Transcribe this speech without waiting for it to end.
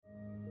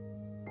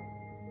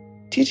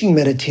Teaching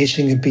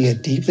meditation can be a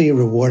deeply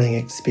rewarding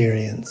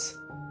experience.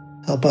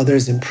 Help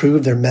others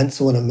improve their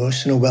mental and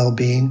emotional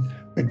well-being,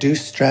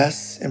 reduce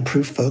stress,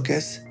 improve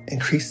focus,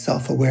 increase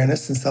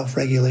self-awareness and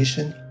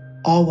self-regulation,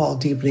 all while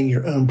deepening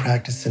your own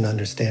practice and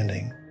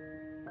understanding.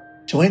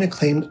 Join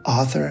acclaimed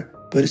author,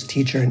 Buddhist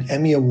teacher, and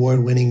Emmy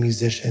Award-winning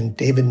musician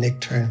David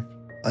Nichtern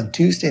on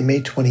Tuesday,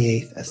 May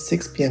 28th at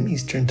 6 p.m.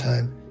 Eastern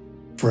Time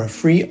for a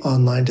free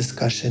online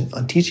discussion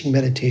on teaching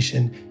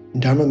meditation in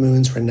Dharma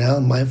Moon's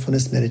renowned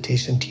mindfulness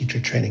meditation teacher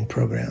training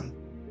program.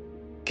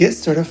 Get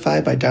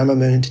certified by Dharma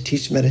Moon to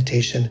teach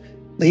meditation,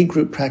 lead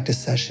group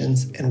practice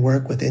sessions, and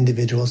work with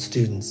individual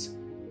students.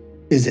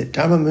 Visit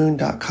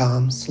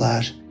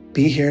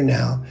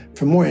dharmamoon.com/BeHereNow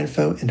for more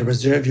info and to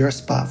reserve your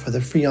spot for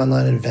the free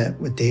online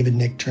event with David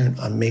Nichtern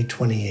on May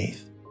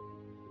 28th.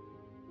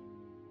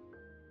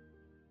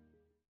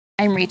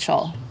 I'm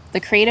Rachel, the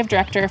creative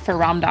director for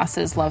Ram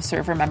Dass's Love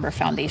Serve Remember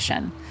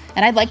Foundation,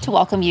 and I'd like to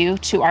welcome you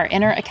to our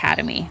Inner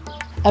Academy,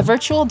 a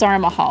virtual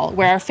Dharma hall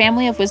where our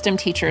family of wisdom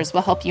teachers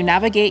will help you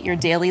navigate your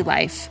daily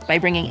life by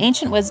bringing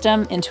ancient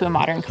wisdom into a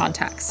modern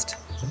context.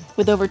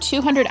 With over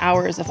 200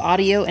 hours of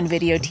audio and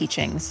video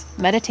teachings,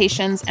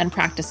 meditations, and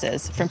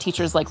practices from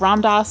teachers like Ram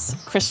Dass,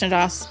 Krishna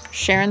Das,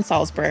 Sharon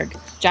Salzberg,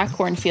 Jack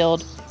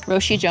Kornfield,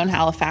 Roshi Joan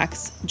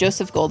Halifax,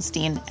 Joseph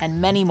Goldstein, and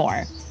many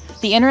more,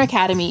 the Inner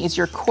Academy is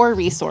your core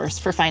resource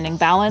for finding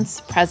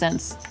balance,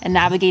 presence, and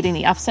navigating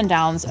the ups and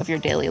downs of your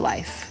daily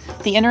life.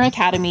 The Inner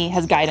Academy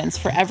has guidance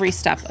for every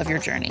step of your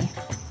journey.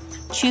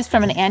 Choose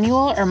from an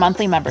annual or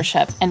monthly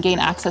membership and gain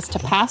access to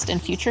past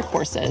and future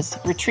courses,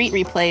 retreat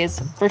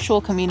replays,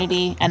 virtual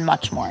community, and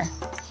much more.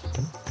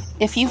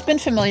 If you've been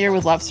familiar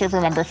with Love Serve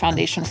Remember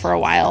Foundation for a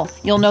while,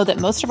 you'll know that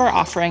most of our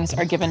offerings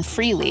are given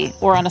freely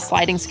or on a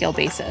sliding scale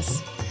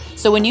basis.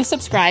 So when you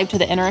subscribe to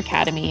the Inner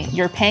Academy,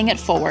 you're paying it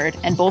forward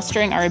and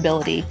bolstering our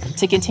ability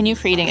to continue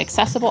creating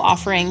accessible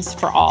offerings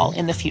for all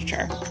in the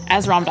future,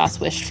 as Ram Dass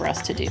wished for us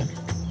to do.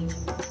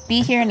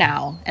 Be here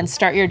now and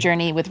start your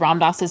journey with Ram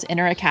Dass's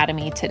Inner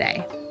Academy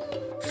today.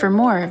 For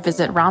more,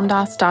 visit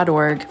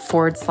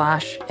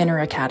ramdass.org/Inner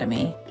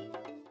Academy.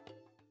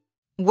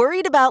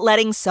 Worried about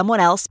letting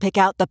someone else pick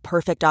out the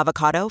perfect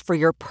avocado for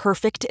your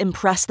perfect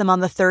impress them on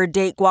the third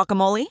date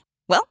guacamole?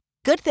 Well,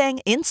 good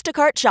thing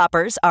Instacart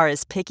shoppers are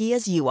as picky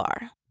as you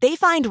are. They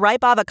find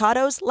ripe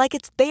avocados like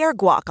it's their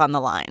guac on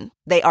the line.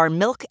 They are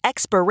milk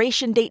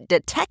expiration date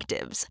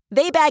detectives.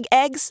 They bag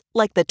eggs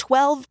like the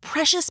 12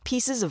 precious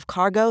pieces of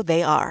cargo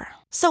they are.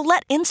 So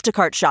let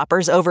Instacart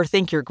shoppers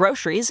overthink your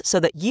groceries so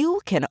that you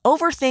can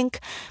overthink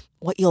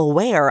what you'll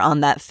wear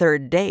on that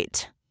third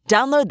date.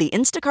 Download the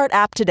Instacart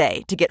app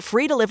today to get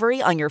free delivery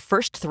on your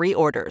first 3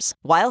 orders,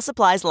 while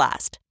supplies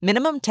last.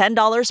 Minimum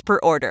 $10 per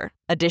order.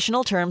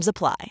 Additional terms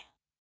apply.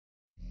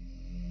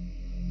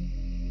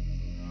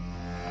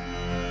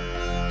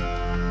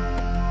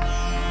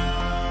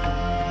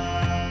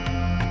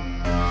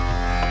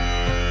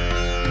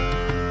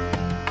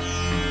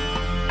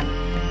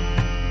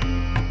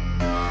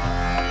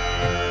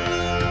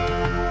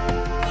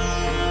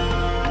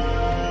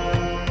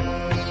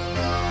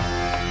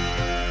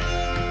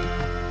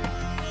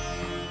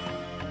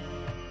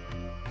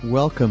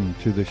 Welcome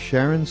to the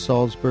Sharon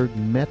Salzberg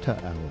Metta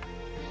Hour.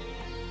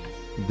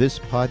 This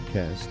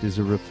podcast is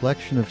a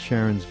reflection of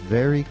Sharon's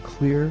very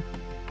clear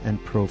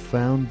and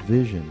profound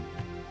vision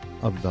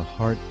of the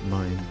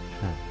heart-mind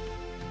path.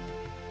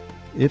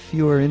 If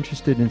you are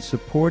interested in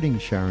supporting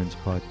Sharon's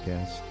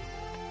podcast,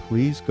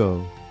 please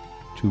go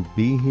to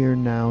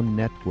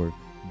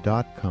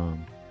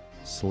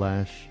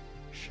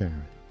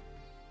BeHereNowNetwork.com/Sharon.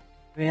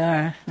 We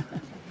are.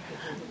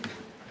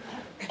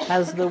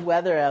 How's the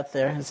weather out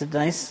there? Is it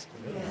nice?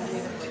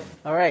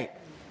 All right.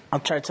 I'll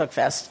try to talk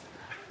fast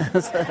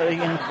so we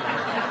can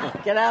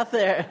get out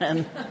there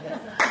and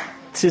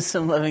do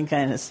some loving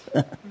kindness.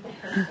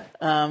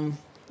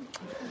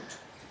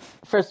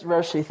 First,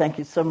 Roshi, thank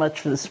you so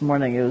much for this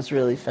morning. It was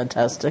really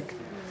fantastic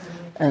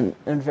and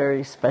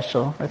very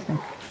special, I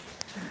think,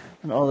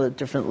 and all the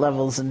different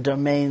levels and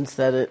domains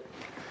that you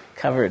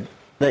covered.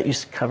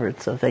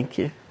 So thank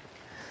you.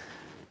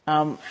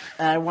 And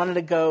I wanted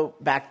to go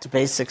back to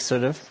basics,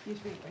 sort of.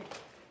 Excuse me.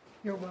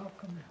 You're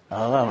welcome.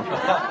 Oh,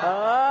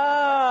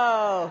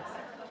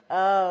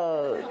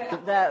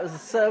 that was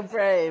so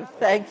brave.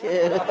 Thank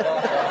you.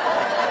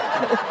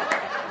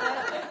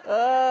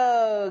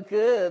 Oh,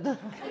 good.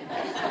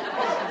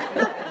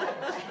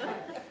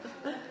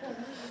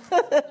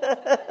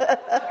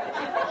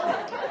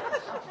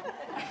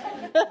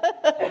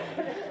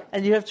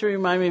 And you have to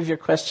remind me of your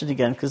question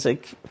again, because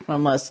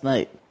from last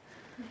night.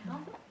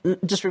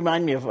 Just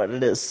remind me of what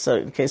it is, so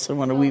in case I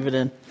want to weave it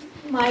in.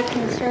 My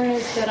concern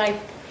is that I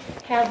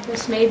have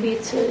this, maybe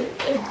it's an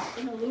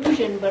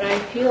illusion, but I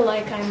feel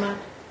like I'm a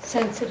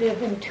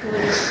sensitive,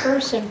 intuitive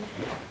person.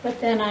 But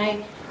then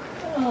I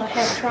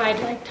have tried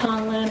like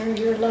Tonglen or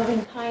your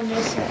loving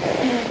kindness,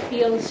 and it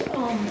feels,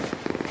 I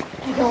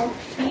don't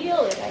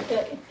feel it.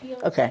 It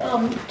feels okay.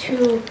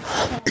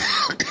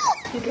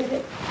 You get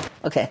it?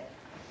 Okay.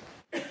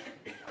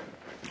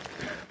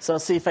 So I'll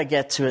see if I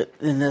get to it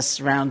in this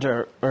round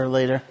or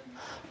later.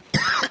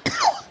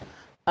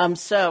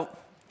 So,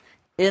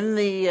 in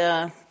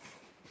the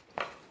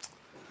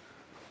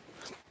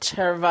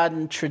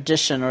Theravadan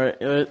tradition,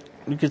 or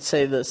you could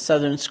say the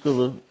southern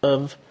school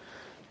of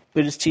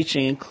Buddhist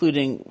teaching,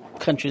 including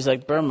countries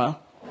like Burma,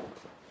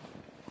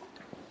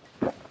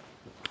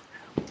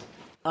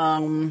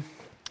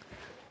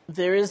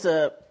 there is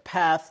a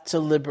path to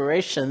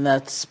liberation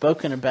that's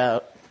spoken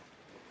about.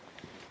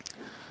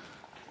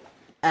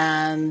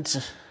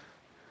 And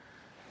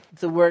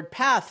the word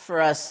path for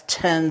us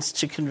tends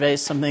to convey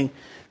something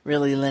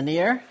really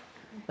linear.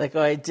 Like,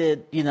 I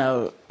did,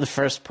 the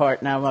first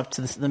part, now I'm up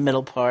to the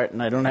middle part,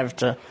 and I don't have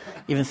to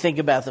even think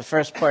about the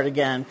first part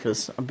again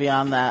because I'm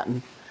beyond that.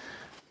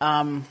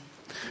 And,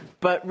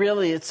 but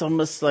really, it's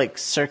almost like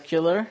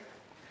circular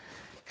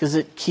because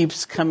it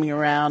keeps coming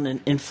around and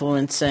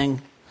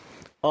influencing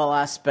all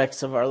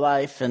aspects of our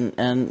life,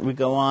 and we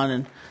go on,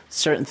 and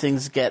certain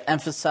things get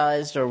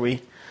emphasized, or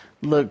we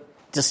look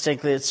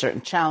distinctly at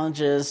certain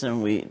challenges,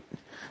 and we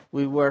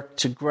work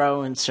to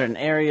grow in certain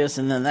areas,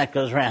 and then that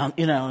goes around,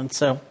 and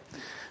so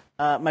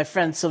my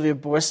friend Sylvia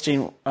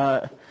Boorstein,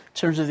 in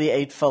terms of the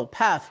Eightfold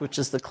Path, which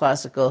is the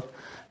classical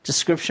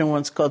description,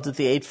 once called it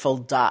the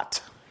Eightfold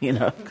Dot,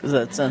 because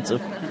that sense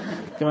of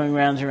going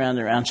round and round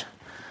and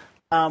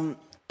round.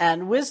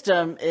 And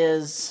wisdom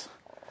is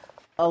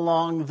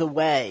along the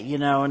way,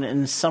 and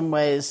in some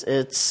ways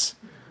it's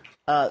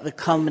the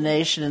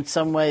culmination. In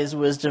some ways,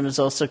 wisdom is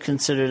also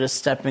considered a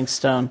stepping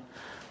stone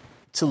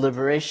to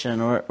liberation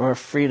or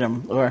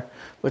freedom, or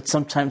what's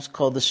sometimes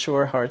called the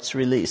sure heart's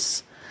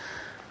release.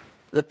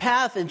 The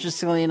path,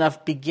 interestingly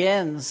enough,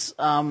 begins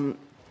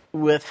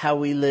with how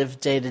we live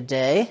day to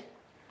day.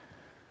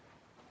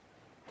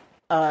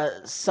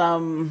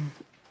 Sometimes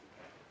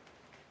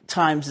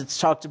it's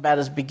talked about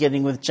as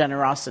beginning with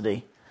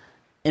generosity,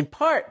 in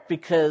part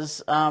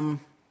because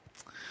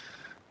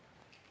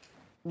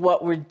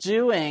what we're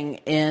doing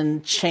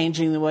in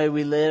changing the way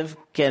we live,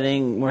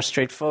 getting more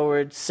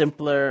straightforward,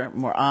 simpler,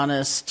 more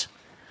honest,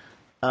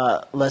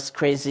 less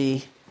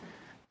crazy,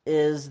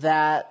 is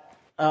that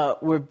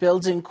we're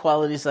building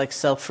qualities like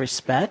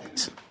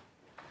self-respect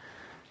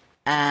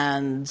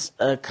and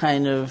a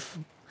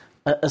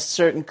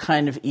certain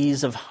kind of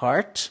ease of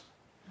heart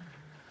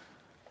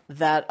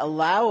that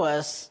allow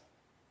us,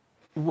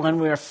 when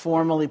we're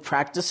formally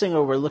practicing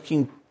or we're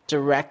looking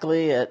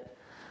directly at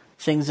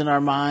things in our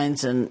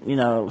minds and,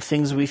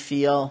 things we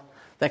feel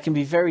that can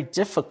be very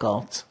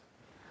difficult,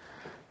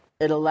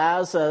 it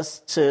allows us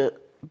to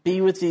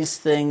be with these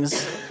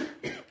things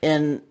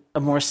in a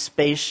more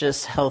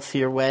spacious,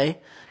 healthier way.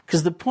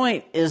 Because the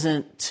point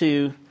isn't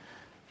to,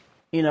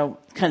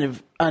 kind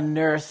of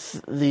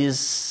unearth these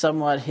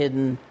somewhat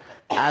hidden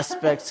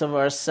aspects of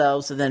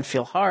ourselves and then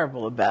feel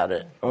horrible about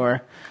it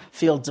or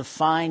feel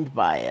defined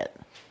by it.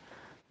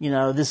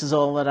 This is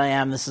all that I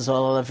am, this is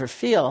all I'll ever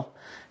feel.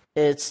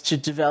 It's to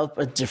develop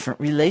a different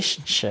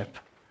relationship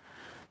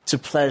to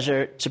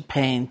pleasure, to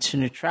pain, to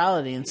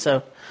neutrality. And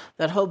so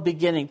that whole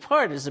beginning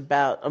part is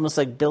about almost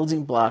like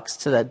building blocks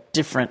to that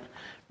different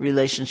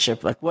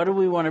relationship. Like, what do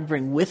we want to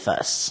bring with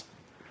us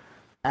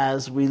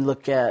as we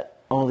look at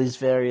all these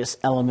various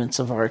elements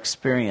of our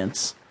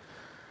experience?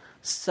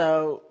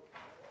 So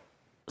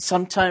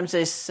sometimes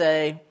they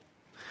say,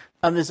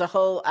 there's a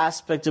whole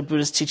aspect of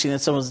Buddhist teaching that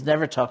someone's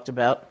never talked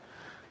about,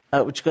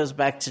 which goes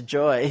back to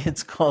joy.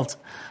 It's called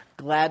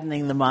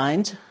gladdening the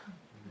mind.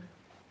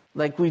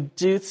 Like, we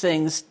do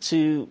things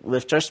to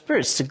lift our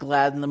spirits, to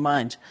gladden the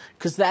mind.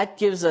 Because that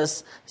gives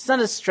us, it's not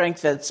a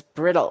strength that's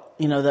brittle,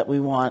 that we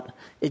want.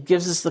 It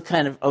gives us the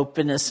kind of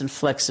openness and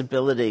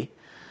flexibility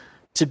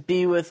to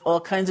be with all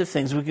kinds of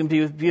things. We can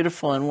be with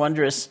beautiful and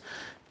wondrous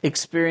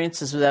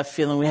experiences without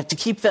feeling we have to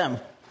keep them,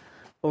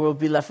 or we'll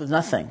be left with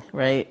nothing,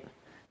 right?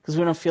 Because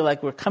we don't feel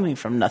like we're coming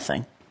from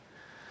nothing.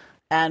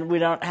 And we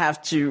don't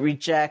have to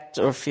reject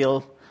or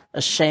feel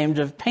ashamed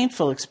of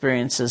painful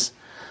experiences,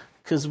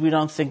 because we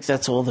don't think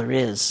that's all there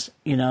is.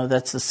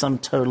 That's the sum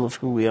total of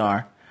who we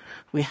are.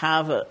 We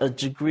have a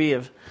degree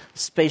of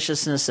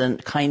spaciousness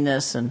and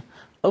kindness and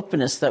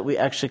openness that we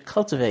actually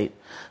cultivate.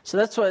 So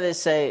that's why they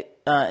say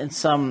in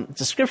some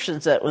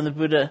descriptions that when the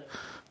Buddha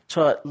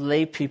taught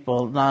lay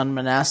people,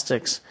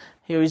 non-monastics,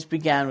 he always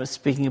began with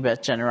speaking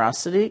about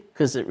generosity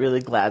because it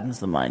really gladdens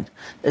the mind.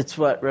 It's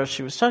what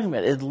Roshi was talking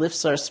about. It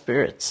lifts our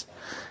spirits.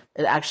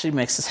 It actually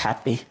makes us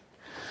happy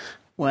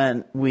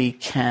when we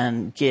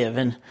can give.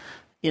 And,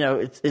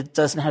 it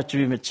doesn't have to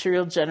be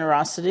material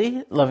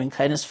generosity. Loving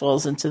kindness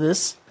falls into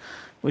this,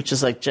 which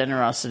is like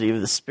generosity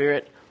of the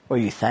spirit, or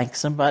you thank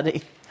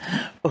somebody,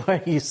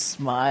 or you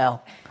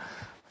smile,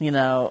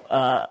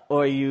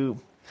 or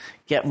you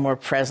get more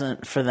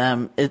present for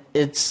them.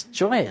 It's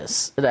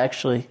joyous. It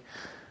actually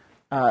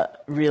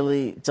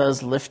really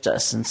does lift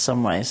us in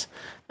some ways.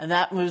 And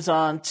that moves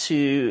on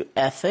to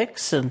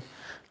ethics and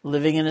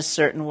living in a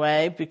certain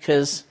way,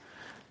 because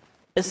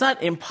it's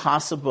not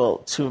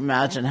impossible to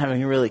imagine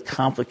having a really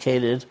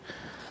complicated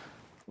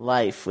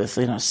life with,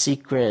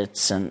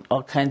 secrets and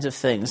all kinds of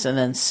things, and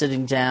then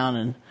sitting down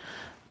and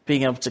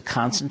being able to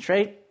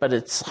concentrate, but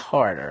it's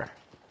harder.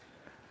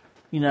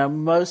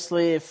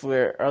 Mostly if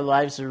our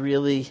lives are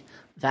really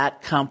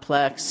that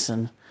complex,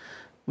 and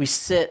we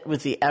sit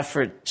with the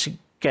effort to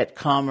get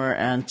calmer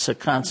and to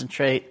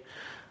concentrate.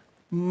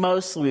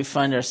 Mostly we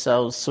find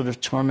ourselves sort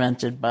of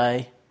tormented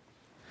by,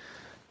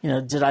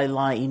 did I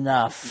lie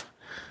enough?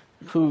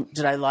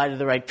 Did I lie to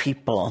the right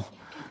people?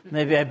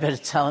 Maybe I better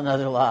tell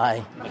another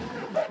lie.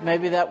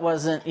 Maybe that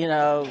wasn't,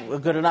 a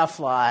good enough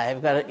lie.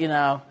 I've got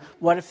to,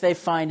 what if they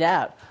find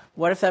out?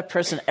 What if that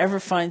person ever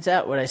finds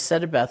out what I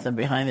said about them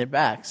behind their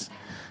backs?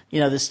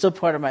 They're still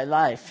part of my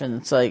life.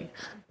 And it's like,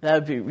 that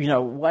would be,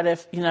 what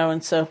if,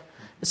 and so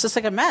it's just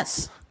like a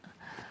mess.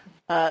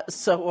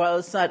 So while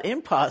it's not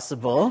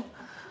impossible,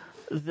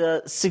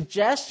 the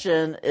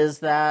suggestion is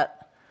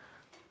that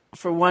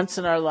for once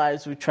in our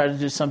lives, we try to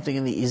do something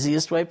in the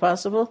easiest way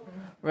possible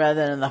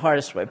rather than in the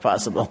hardest way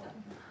possible.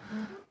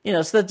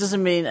 So that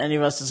doesn't mean any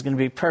of us is going to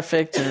be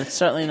perfect, and it's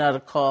certainly not a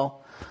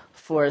call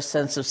for a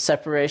sense of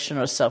separation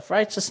or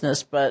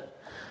self-righteousness, but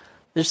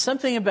there's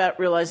something about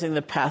realizing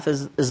the path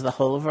is the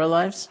whole of our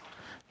lives.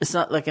 It's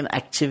not like an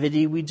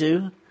activity we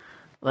do,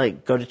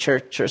 like go to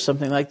church or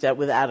something like that,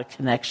 without a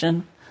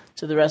connection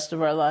to the rest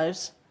of our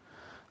lives.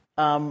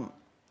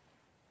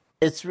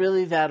 It's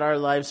really that our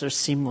lives are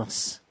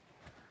seamless.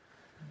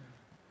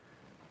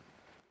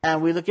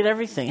 And we look at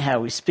everything, how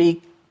we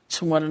speak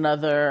to one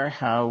another,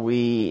 how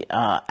we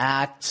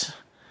act,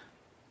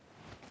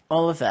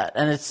 all of that.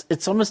 And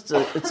it's almost,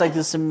 it's like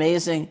this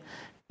amazing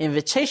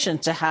invitation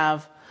to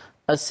have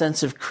a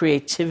sense of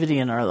creativity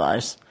in our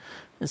lives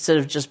instead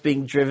of just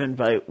being driven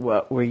by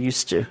what we're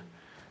used to.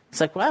 It's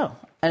like, wow.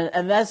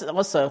 And that's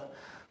also,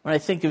 when I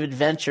think of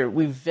adventure,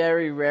 we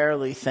very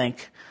rarely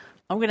think,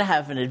 I'm going to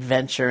have an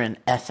adventure in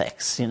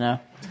ethics,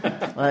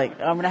 Like,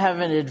 I'm going to have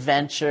an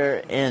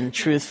adventure in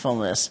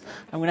truthfulness.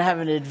 I'm going to have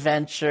an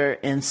adventure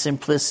in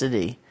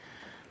simplicity,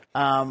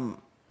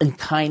 in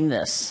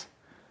kindness.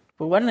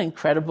 But what an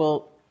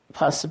incredible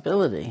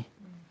possibility.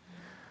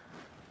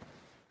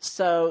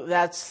 So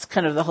that's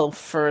kind of the whole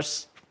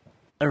first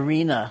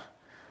arena.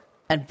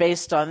 And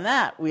based on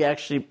that, we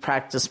actually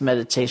practice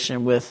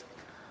meditation with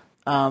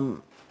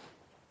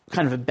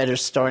kind of a better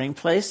starting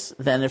place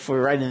than if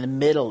we're right in the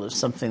middle of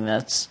something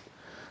that's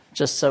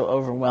just so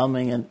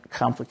overwhelming and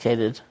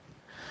complicated.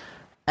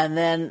 And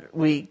then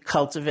we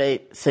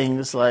cultivate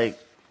things like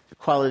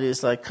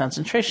qualities like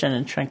concentration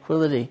and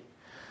tranquility,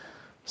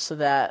 so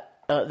that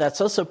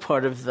that's also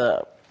part of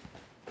the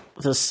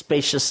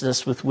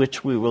spaciousness with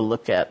which we will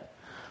look at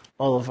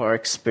all of our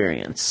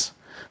experience.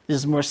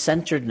 There's more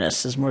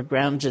centeredness, there's more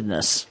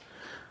groundedness.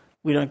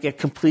 We don't get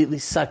completely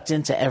sucked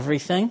into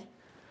everything.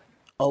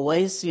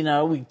 Always,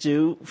 we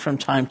do from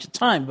time to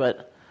time,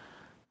 but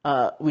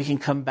we can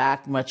come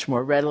back much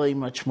more readily,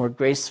 much more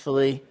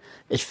gracefully.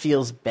 It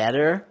feels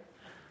better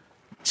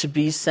to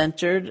be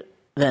centered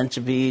than to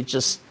be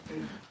just,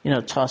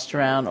 tossed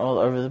around all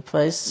over the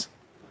place.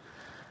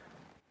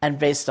 And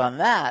based on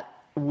that,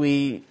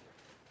 we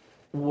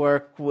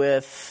work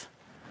with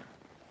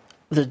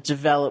the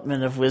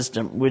development of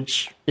wisdom,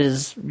 which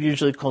is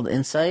usually called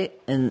insight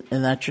in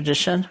that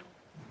tradition.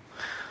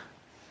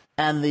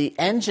 And the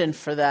engine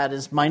for that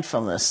is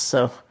mindfulness.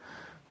 So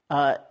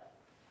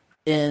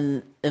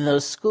in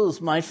those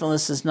schools,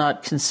 mindfulness is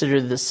not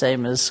considered the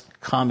same as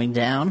calming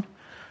down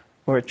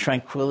or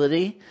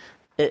tranquility.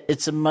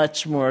 It's a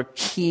much more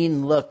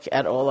keen look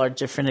at all our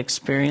different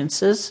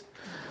experiences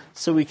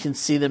so we can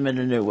see them in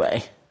a new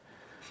way.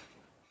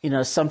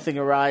 Something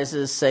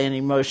arises, say an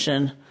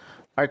emotion,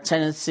 our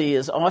tendency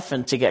is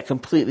often to get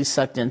completely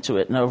sucked into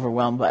it and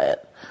overwhelmed by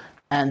it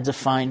and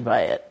defined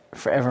by it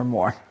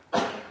forevermore.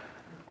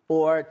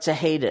 Or to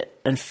hate it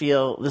and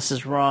feel this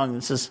is wrong,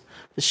 this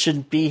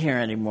shouldn't be here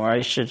anymore.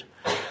 I should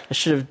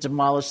have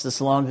demolished this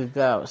long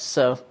ago.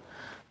 So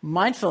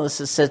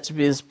mindfulness is said to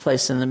be this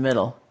place in the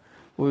middle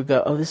where we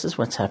go, oh, this is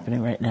what's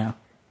happening right now.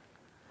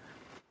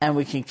 And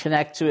we can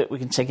connect to it, we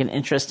can take an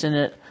interest in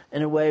it.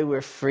 In a way,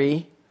 we're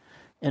free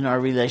in our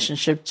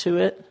relationship to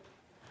it.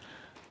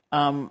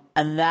 And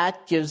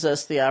that gives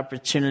us the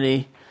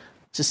opportunity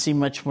to see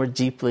much more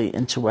deeply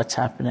into what's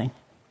happening.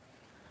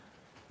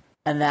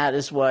 And that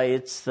is why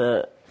it's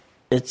the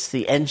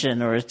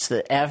engine, or it's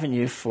the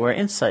avenue for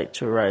insight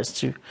to arise,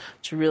 to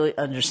really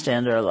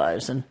understand our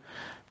lives. And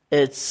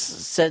it's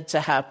said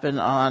to happen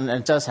on,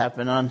 and it does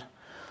happen on,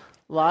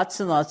 lots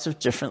and lots of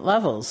different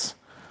levels.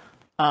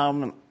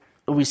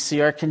 We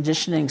see our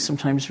conditioning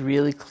sometimes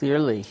really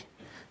clearly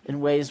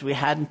in ways we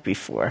hadn't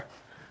before.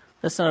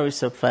 That's not always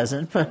so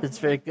pleasant, but it's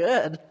very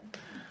good.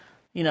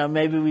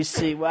 Maybe we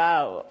see,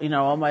 wow,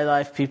 all my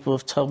life people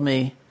have told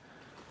me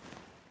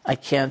I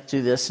can't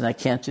do this and I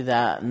can't do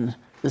that, and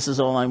this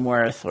is all I'm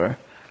worth, or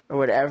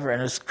whatever,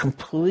 and it's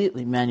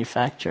completely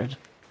manufactured.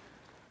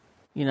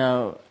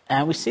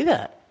 And we see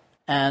that.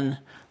 And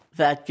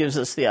that gives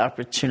us the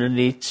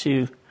opportunity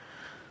to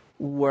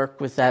work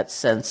with that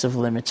sense of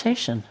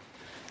limitation.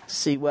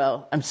 See,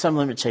 well, and some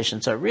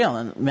limitations are real,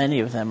 and many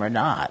of them are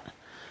not.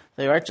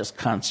 They are just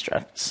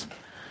constructs.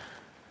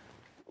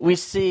 We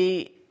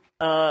see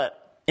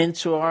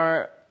into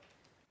our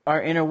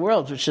inner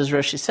world, which, as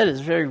Roshi said, is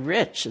very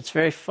rich. It's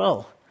very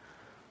full.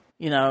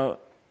 Wow,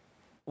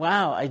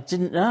 I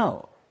didn't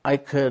know. I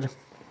could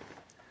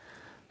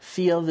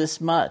feel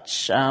this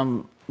much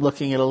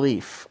looking at a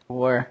leaf,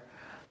 or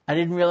I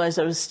didn't realize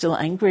I was still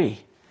angry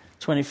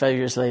 25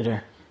 years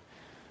later.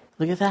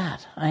 Look at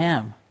that, I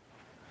am.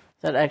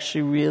 That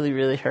actually really,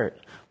 really hurt.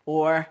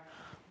 Or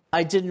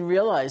I didn't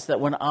realize that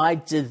when I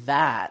did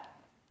that,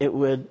 it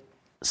would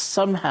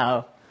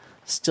somehow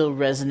still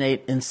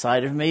resonate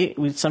inside of me.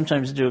 We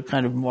sometimes do a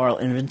kind of moral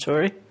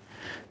inventory,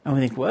 and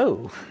we think,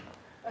 whoa,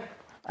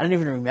 I don't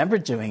even remember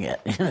doing it,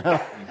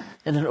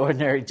 in an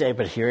ordinary day,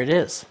 but here it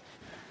is.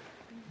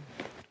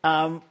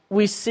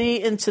 We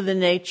see into the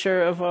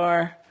nature of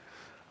our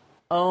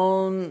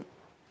own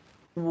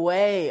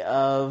way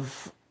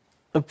of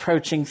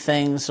approaching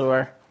things,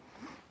 or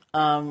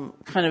kind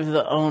of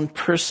the own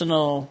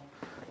personal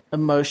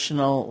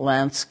emotional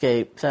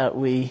landscape that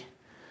we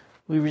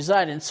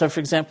reside in. So, for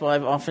example,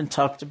 I've often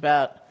talked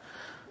about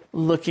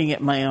looking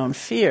at my own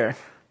fear.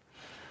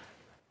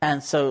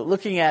 And so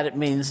looking at it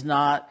means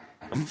not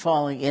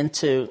falling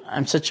into,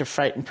 I'm such a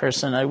frightened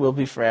person, I will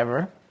be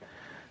forever.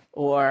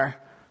 Or,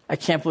 I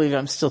can't believe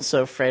I'm still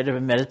so afraid. I've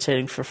been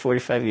meditating for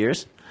 45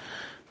 years.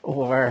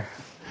 Or,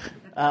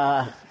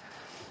 no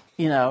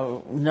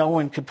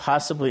one could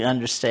possibly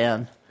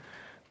understand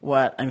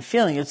what I'm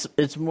feeling.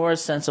 It's more a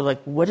sense of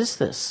like, what is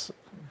this?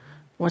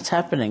 What's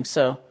happening?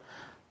 So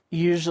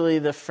usually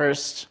the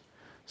first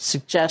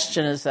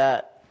suggestion is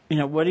that,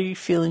 what do you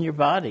feel in your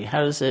body?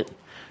 How does it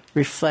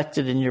reflect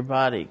it in your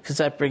body? Because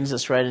that brings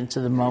us right into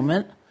the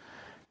moment.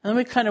 And then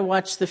we kind of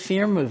watch the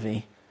fear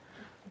movie,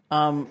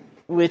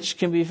 which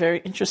can be very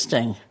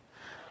interesting.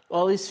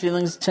 All these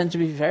feelings tend to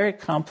be very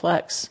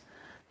complex.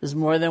 There's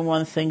more than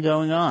one thing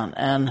going on.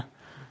 And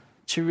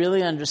to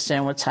really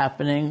understand what's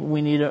happening,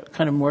 we need a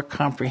kind of more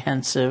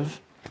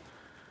comprehensive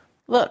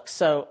look.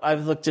 So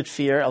I've looked at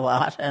fear a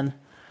lot, and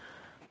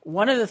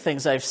one of the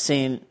things I've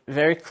seen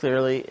very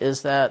clearly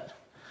is that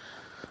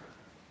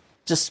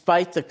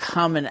despite the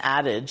common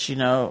adage,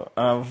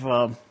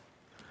 of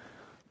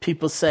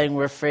people saying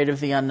we're afraid of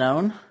the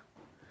unknown,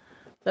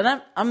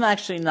 that I'm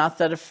actually not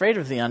that afraid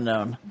of the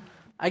unknown.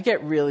 I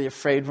get really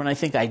afraid when I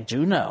think I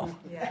do know,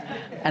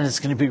 and it's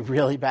going to be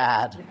really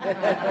bad.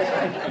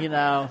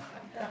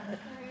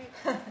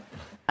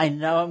 I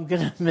know I'm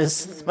going to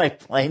miss my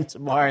plane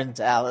tomorrow in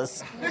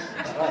Dallas.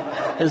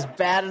 It was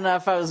bad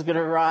enough I was going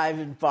to arrive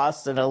in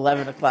Boston at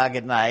 11 o'clock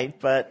at night,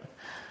 but,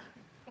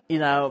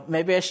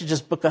 maybe I should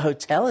just book a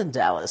hotel in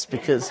Dallas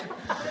because,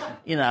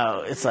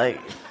 it's like,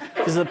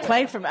 because the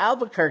plane from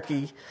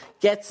Albuquerque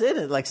gets in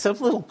at like some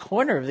little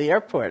corner of the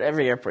airport,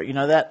 every airport,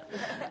 that?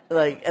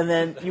 And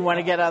then you want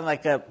to get on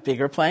like a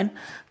bigger plane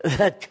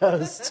that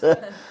goes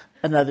to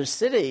another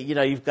city,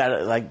 you've got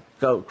to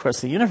go across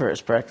the universe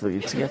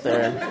practically to get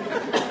there.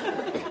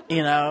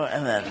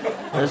 And then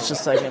it's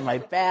just like in my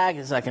bag,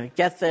 it's not going to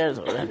get there.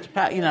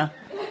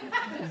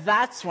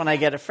 That's when I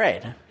get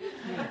afraid.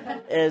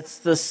 It's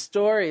the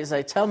stories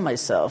I tell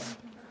myself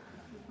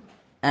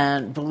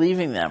and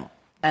believing them.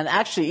 And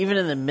actually, even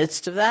in the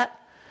midst of that,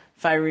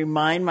 if I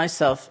remind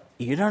myself,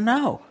 you don't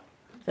know,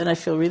 then I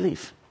feel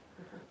relief.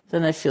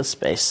 Then I feel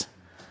space.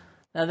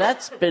 Now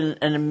that's been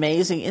an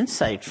amazing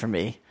insight for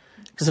me.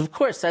 Because of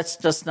course,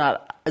 it's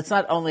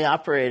not only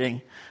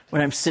operating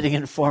when I'm sitting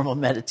in formal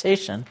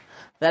meditation.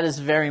 That is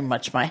very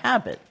much my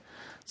habit.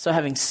 So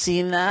having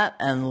seen that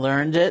and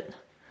learned it,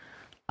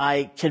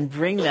 I can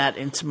bring that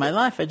into my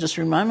life. I just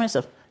remind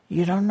myself,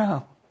 you don't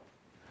know.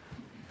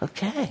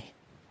 Okay.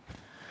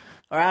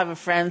 Or I have a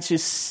friend who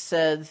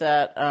said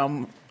that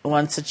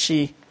once that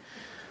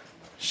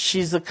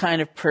she's the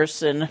kind of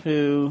person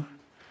who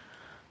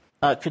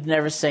could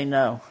never say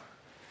no,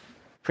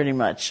 pretty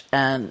much.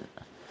 And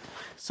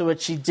so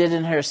what she did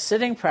in her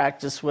sitting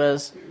practice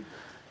was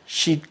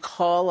she'd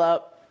call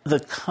up the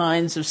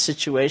kinds of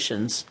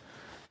situations,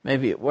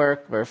 maybe at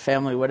work or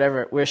family,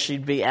 whatever, where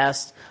she'd be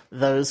asked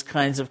those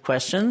kinds of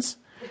questions,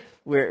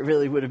 where it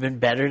really would have been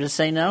better to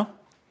say no.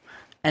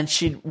 And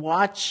she'd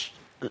watch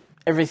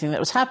everything that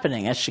was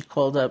happening as she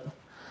called up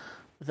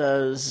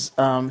those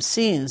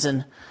scenes,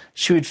 and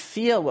she would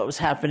feel what was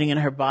happening in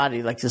her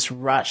body, like this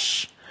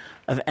rush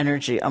of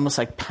energy, almost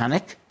like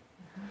panic.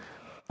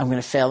 I'm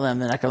going to fail them,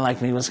 they're not going to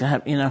like me, what's going to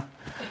happen,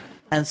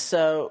 And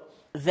so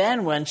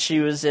then when she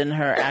was in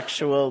her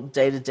actual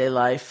day-to-day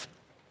life,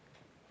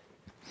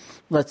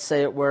 let's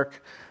say at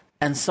work,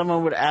 and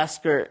someone would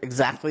ask her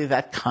exactly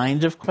that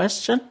kind of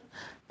question,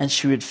 and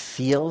she would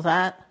feel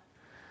that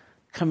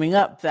coming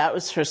up, that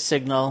was her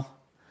signal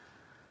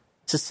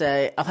to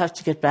say, I'll have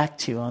to get back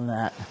to you on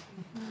that.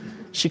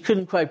 She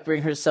couldn't quite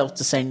bring herself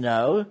to say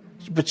no,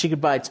 but she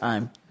could buy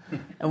time.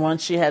 And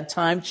once she had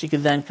time, she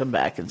could then come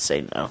back and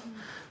say no.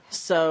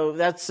 So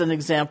that's an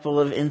example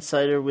of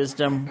insider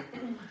wisdom.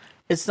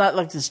 It's not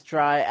like this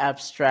dry,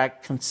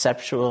 abstract,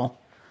 conceptual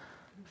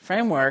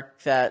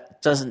framework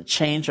that doesn't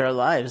change our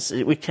lives.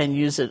 We can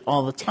use it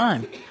all the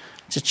time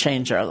to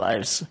change our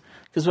lives.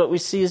 Because what we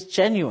see is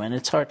genuine.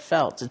 It's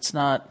heartfelt. It's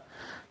not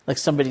like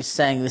somebody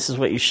saying this is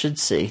what you should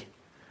see.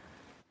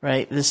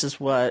 Right? This is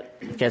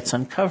what gets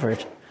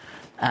uncovered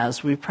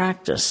as we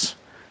practice.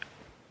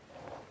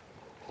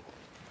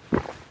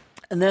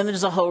 And then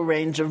there's a whole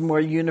range of more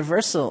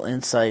universal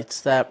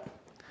insights that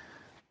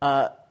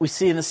we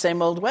see in the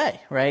same old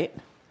way, right?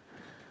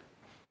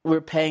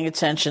 We're paying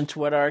attention to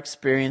what our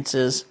experience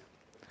is.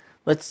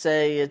 Let's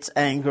say it's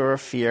anger or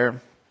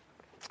fear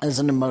as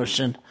an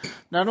emotion.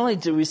 Not only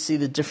do we see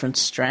the different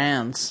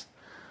strands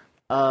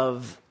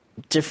of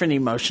different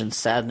emotions,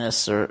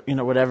 sadness or,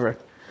 whatever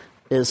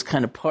is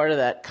kind of part of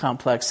that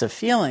complex of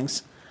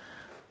feelings,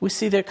 we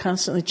see they're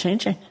constantly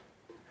changing.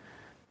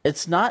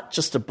 It's not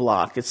just a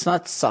block. It's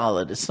not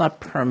solid. It's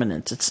not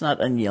permanent. It's not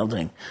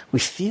unyielding. We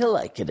feel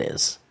like it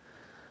is.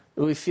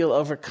 We feel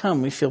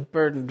overcome. We feel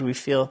burdened. We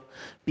feel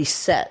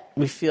beset.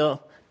 We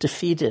feel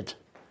defeated.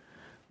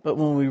 But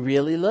when we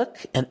really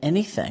look at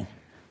anything,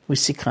 we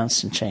see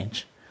constant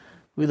change.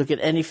 We look at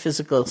any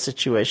physical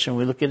situation.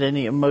 We look at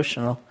any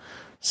emotional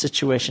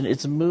situation.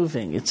 It's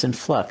moving. It's in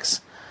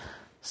flux.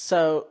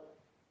 So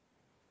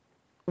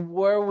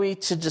were we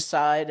to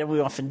decide, and we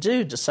often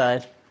do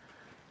decide,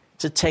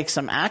 to take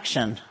some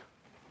action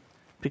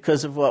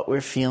because of what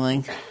we're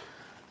feeling,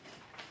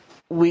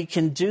 we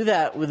can do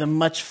that with a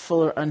much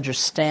fuller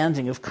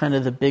understanding of kind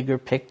of the bigger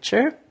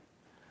picture.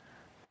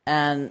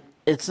 And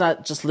it's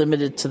not just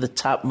limited to the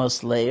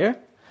topmost layer.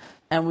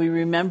 And we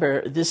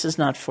remember this is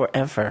not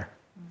forever.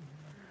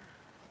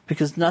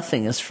 Because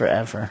nothing is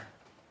forever.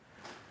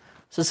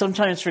 So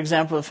sometimes, for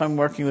example, if I'm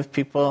working with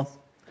people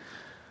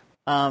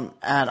at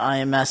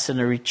IMS in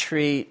a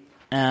retreat,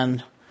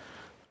 and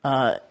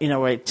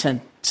I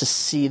tend to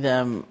see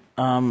them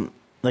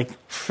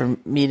for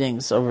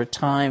meetings over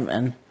time,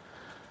 and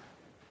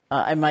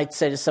I might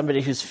say to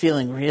somebody who's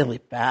feeling really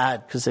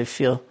bad because they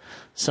feel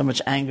so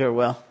much anger,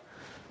 well,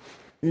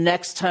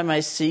 next time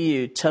I see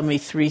you, tell me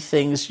 3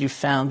 things you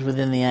found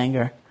within the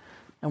anger,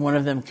 and one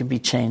of them could be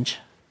change.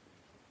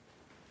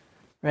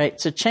 Right?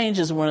 So change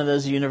is one of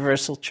those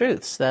universal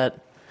truths that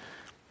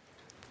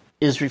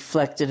is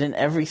reflected in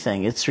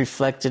everything. It's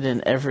reflected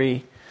in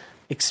every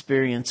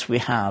experience we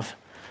have.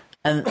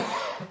 And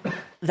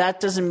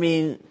that doesn't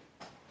mean,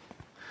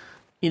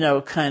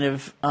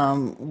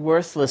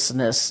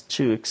 worthlessness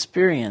to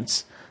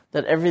experience,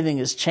 that everything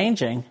is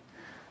changing.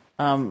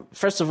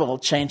 First of all,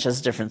 change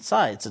has different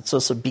sides. It's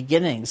also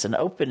beginnings and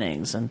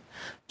openings and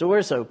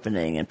doors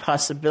opening and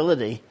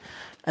possibility.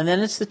 And then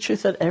it's the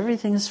truth that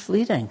everything is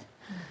fleeting.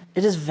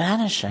 It is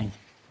vanishing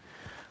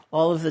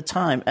all of the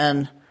time.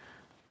 And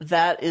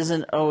that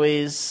isn't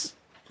always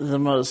the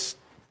most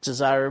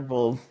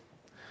desirable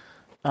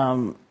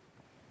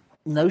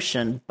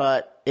notion,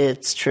 but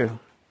it's true.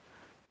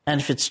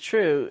 And if it's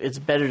true, it's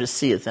better to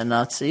see it than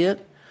not see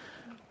it,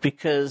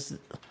 because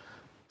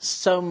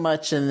so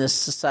much in this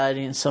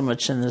society and so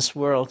much in this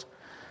world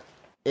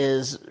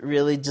is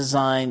really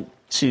designed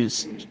to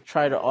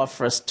try to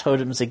offer us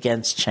totems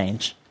against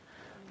change.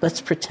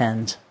 Let's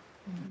pretend,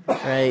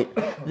 right?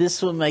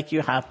 This will make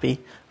you happy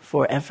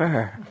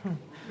forever.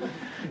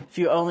 If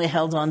you only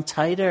held on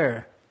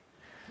tighter,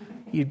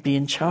 you'd be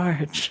in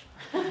charge,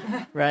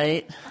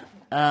 right?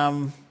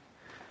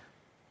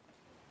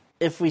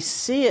 If we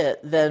see it,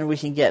 then we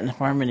can get in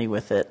harmony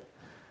with it.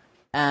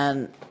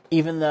 And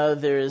even though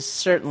there is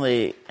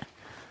certainly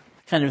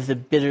kind of the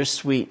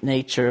bittersweet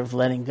nature of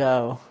letting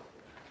go,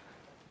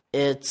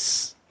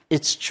 it's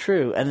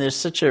true. And there's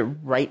such a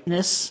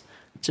rightness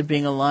to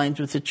being aligned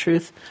with the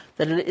truth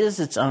that it is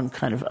its own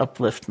kind of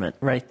upliftment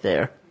right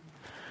there.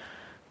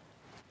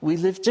 We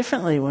live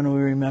differently when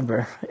we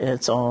remember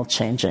it's all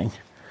changing.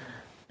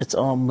 It's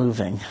all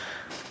moving.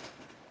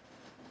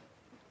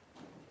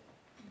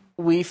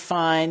 We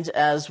find,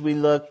 as we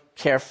look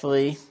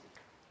carefully,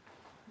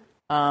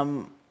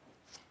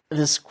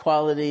 this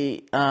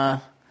quality,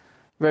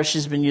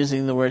 Roshi's been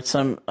using the word,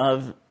 some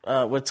of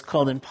what's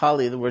called in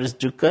Pali, the word is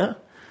dukkha,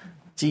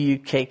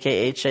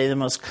 D-U-K-K-H-A. The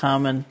most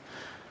common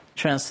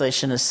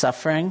translation is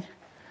suffering.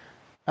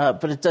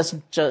 But it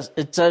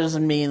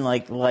doesn't mean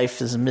like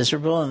life is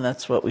miserable, and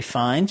that's what we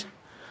find.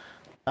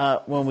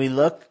 When we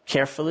look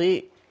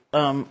carefully,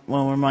 when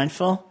we're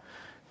mindful,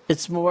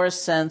 it's more a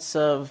sense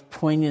of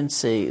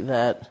poignancy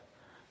that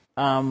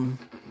some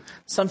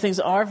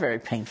things are very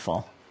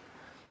painful.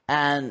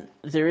 And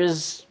there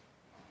is,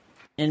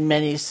 in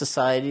many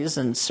societies,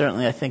 and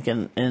certainly I think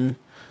in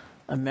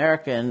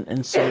America and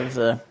in sort of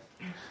the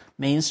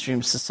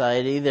mainstream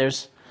society,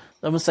 there's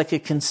almost like a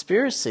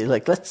conspiracy.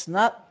 Like, let's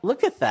not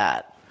look at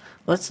that.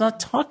 Let's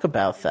not talk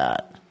about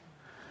that.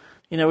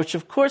 Which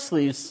of course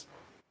leaves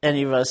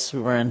any of us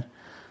who are in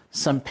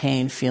some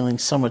pain feeling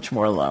so much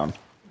more alone,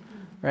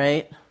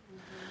 right?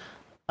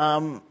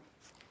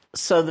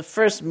 So the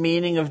first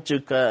meaning of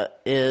dukkha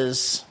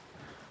is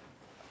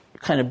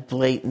kind of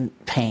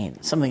blatant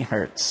pain. Something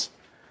hurts.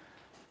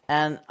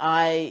 And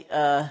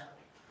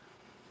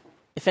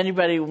if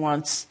anybody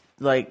wants,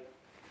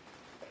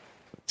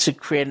 to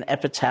create an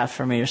epitaph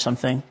for me or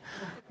something,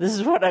 this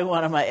is what I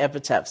want on my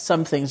epitaph.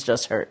 Some things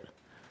just hurt.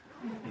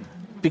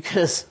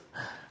 Because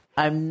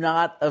I'm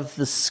not of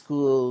the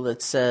school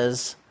that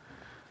says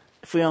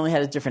if we only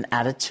had a different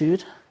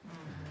attitude,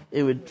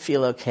 it would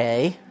feel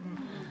okay.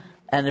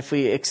 And if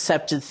we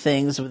accepted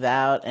things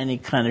without any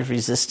kind of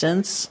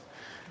resistance,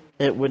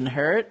 it wouldn't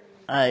hurt.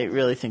 I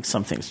really think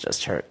something's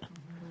just hurt.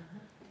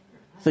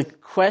 The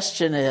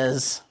question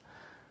is,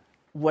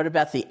 what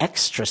about the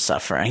extra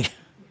suffering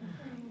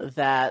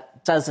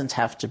that doesn't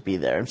have to be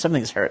there? And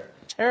something's hurt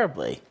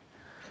terribly.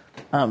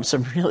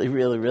 Some really,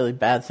 really, really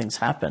bad things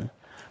happen.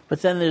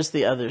 But then there's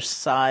the other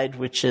side,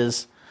 which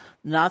is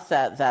not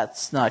that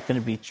that's not going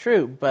to be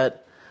true,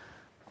 but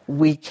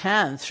we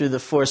can, through the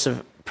force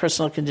of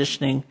personal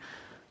conditioning,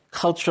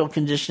 cultural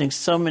conditioning,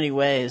 so many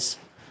ways,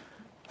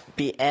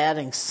 be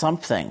adding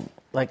something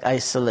like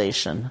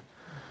isolation,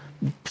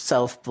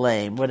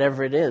 self-blame,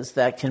 whatever it is,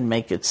 that can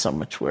make it so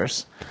much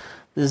worse.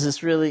 There's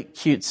this really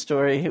cute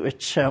story,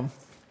 which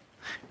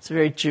it's a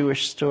very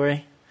Jewish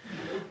story.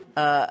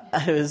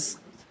 I was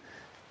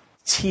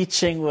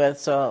teaching with,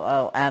 so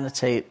I'll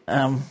annotate,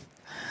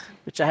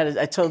 which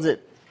I told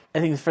it, I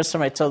think the first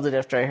time I told it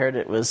after I heard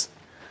it was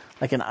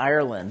like in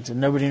Ireland, and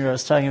nobody knew what I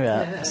was talking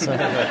about. So I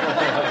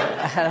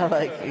had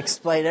to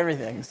explain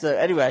everything. So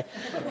anyway,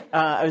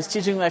 I was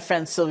teaching my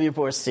friend Sylvia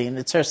Borstein.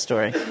 It's her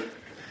story.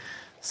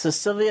 So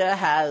Sylvia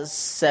has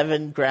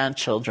 7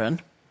 grandchildren,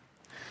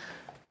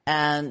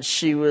 and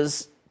she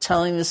was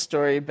telling the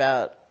story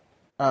about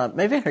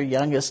maybe her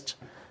youngest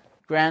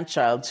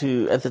grandchild,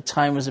 who at the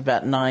time was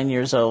about 9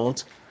 years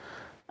old,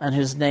 and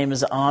whose name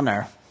is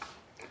Honor.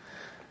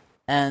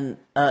 And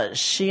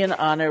she and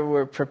Honor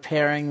were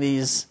preparing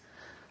these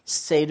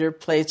Seder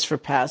plates for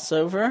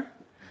Passover.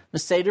 The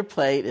Seder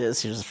plate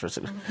is, here's the first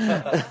one,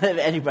 if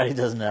anybody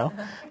doesn't know,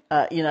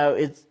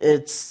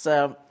 it's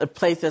a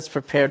plate that's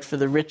prepared for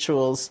the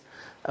rituals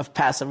of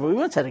Passover. We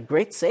once had a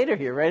great Seder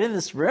here, right in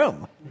this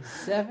room.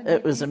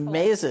 It was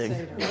amazing.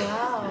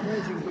 Wow, it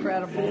was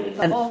incredible.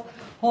 The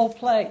whole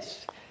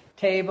place,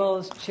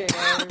 tables, chairs.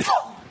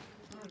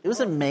 It was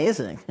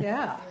amazing.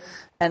 Yeah.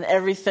 And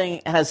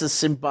everything has a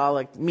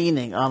symbolic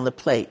meaning on the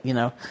plate.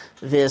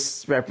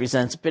 This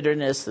represents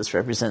bitterness, this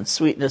represents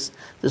sweetness,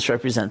 this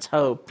represents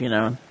hope,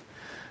 and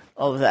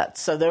all of that.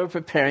 So they were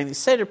preparing these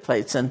Seder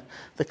plates and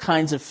the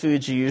kinds of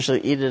foods you usually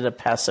eat at a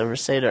Passover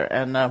Seder.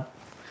 And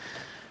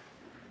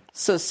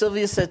so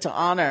Sylvia said to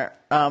Honor,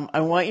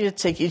 I want you to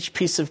take each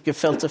piece of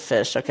gefilte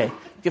fish. Okay,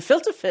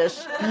 gefilte fish,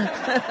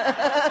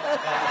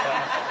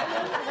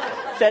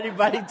 if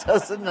anybody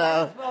doesn't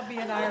know. I'll be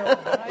in Ireland.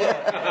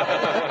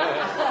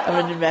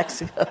 I'm in New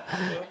Mexico,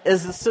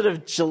 is a sort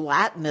of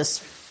gelatinous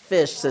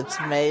fish that's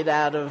made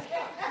out of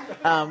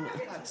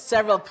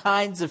several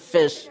kinds of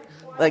fish,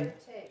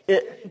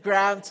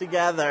 ground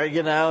together,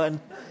 and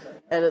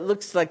it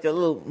looks like a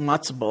little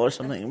matzo ball or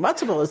something.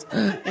 Matzo ball is,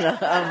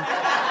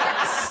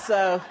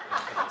 So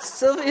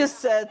Sylvia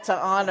said to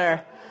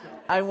Honor,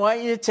 I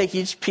want you to take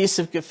each piece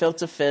of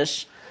gefilte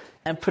fish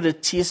and put a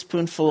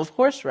teaspoonful of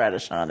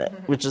horseradish on it,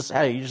 which is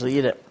how you usually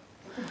eat it.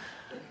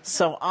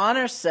 So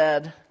Honor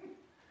said,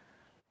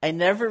 I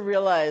never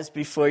realized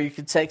before you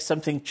could take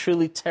something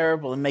truly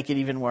terrible and make it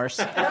even worse.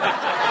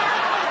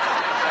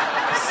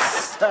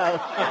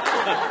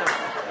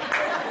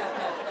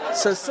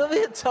 So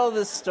Sylvia told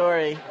this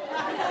story,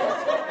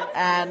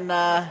 and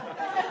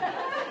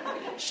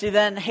she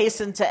then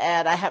hastened to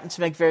add, I happen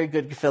to make very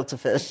good gefilte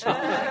fish.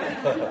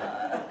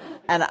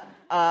 And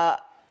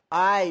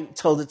I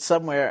told it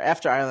somewhere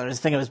after Ireland. I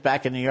think I was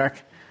back in New York.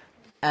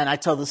 And I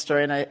told the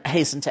story, and I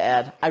hastened to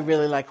add, I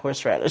really like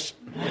horseradish.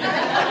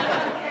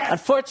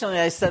 Unfortunately,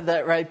 I said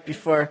that right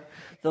before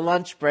the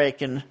lunch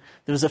break, and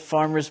there was a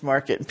farmer's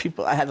market, and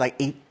I had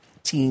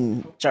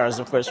 18 jars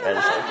of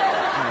horseradish, which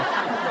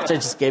I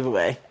just gave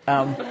away.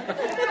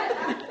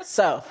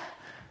 So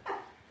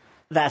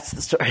that's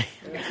the story.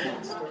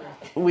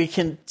 We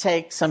can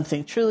take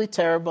something truly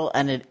terrible,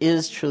 and it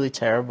is truly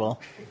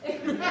terrible,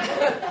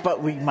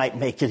 but we might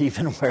make it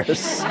even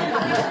worse.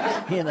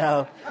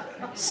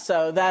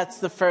 So that's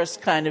the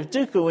first kind of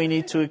dukkha we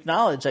need to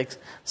acknowledge.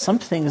 Some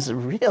things are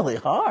really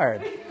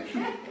hard.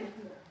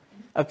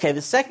 Okay,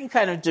 the second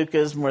kind of dukkha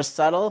is more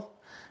subtle,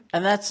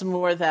 and that's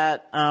more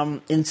that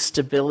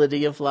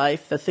instability of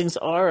life, that things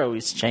are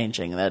always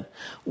changing, that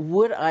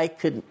I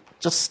could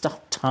just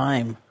stop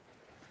time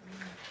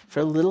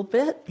for a little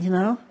bit,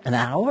 an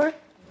hour?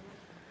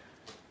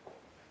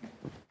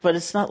 But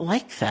it's not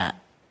like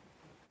that.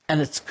 And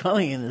it's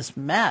going in this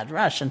mad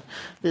rush. And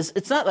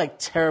it's not like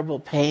terrible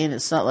pain.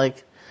 It's not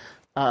like,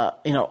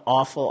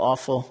 awful,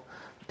 awful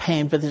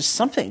pain. But there's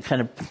something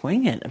kind of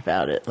poignant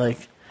about it.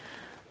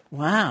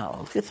 Wow,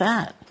 look at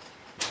that.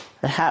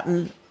 That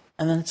happened,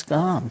 and then it's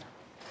gone.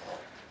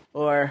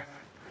 Or,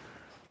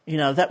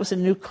 that was a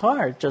new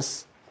car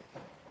just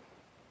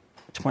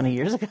 20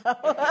 years ago.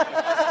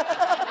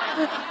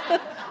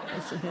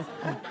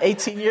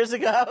 18 years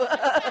ago.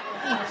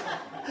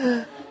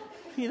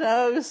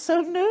 It was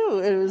so new.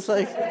 It was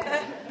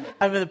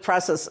I'm in the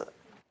process.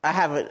 I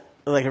have a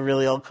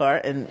really old car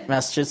in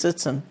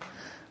Massachusetts, and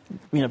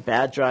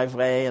bad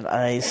driveway and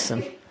ice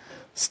and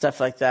stuff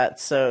like that.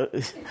 So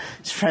his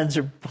friends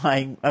are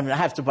buying. I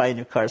have to buy a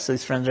new car, so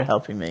these friends are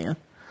helping me. And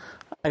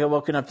I got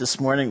woken up this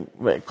morning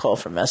with a call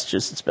from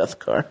Massachusetts about the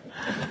car,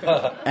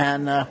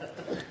 and I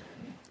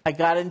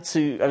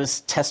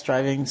was test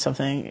driving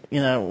something,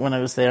 when I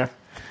was there.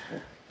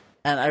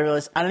 And I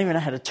realized I don't even know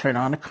how to turn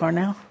on a car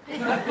now.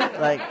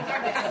 Like,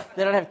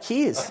 they don't have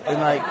keys. And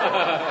like,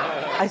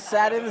 I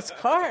sat in this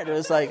car and it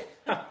was like,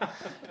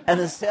 and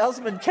the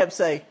salesman kept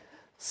saying,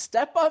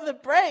 step on the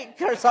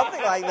brake or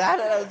something like that.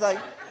 And I was like,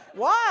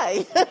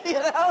 why? You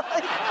know,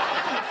 like,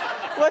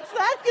 what's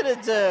that going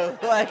to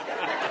do? Like,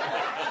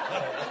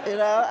 you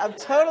know, I'm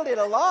totally at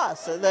a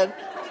loss. And then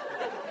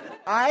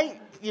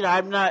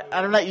I'm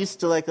not used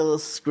to like a little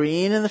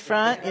screen in the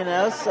front, you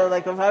know, so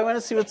like if I want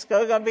to see what's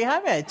going on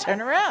behind me, I turn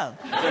around.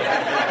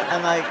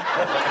 And like,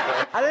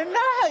 I don't know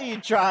how you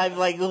drive,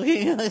 like,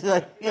 you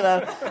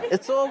know,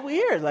 it's all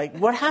weird. Like,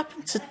 what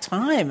happened to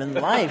time and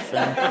life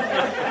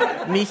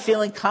and me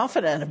feeling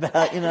confident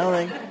about, you know,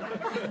 like,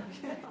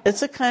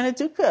 it's a kind of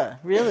dukkha,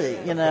 really,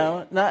 you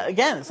know.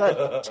 It's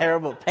not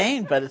terrible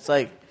pain, but it's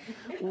like,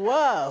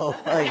 whoa,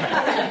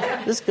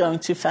 like, this is going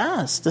too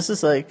fast. This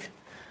is like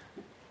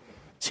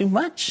too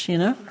much, you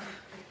know?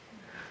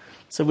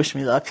 So wish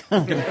me luck.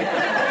 And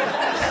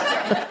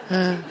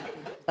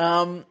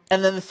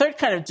then the third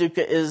kind of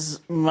dukkha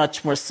is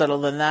much more subtle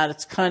than that.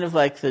 It's kind of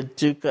like the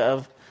dukkha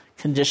of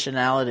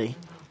conditionality.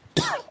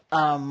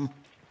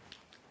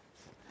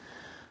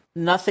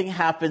 Nothing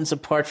happens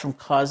apart from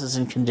causes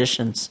and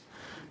conditions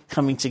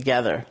coming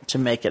together to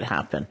make it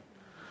happen.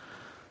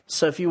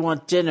 So if you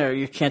want dinner,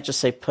 you can't just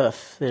say,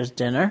 poof, there's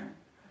dinner.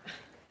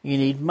 You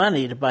need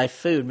money to buy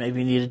food.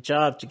 Maybe you need a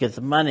job to get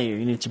the money, or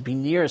you need to be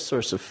near a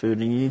source of food,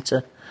 and you need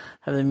to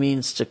have the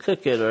means to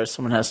cook it, or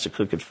someone has to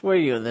cook it for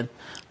you. And then,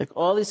 like,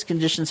 all these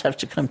conditions have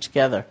to come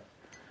together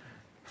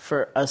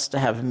for us to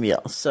have a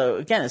meal. So,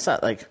 again, it's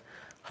not like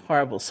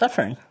horrible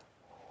suffering,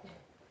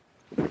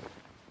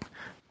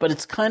 but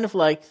it's kind of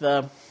like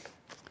the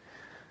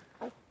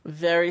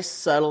very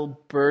subtle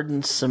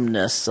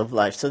burdensomeness of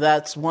life. So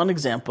that's one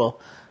example.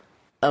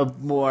 A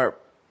more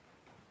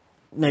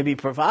maybe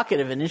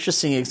provocative and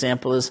interesting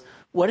example is,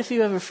 what if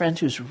you have a friend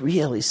who's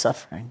really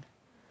suffering?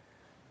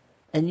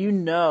 And you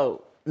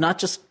know, not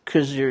just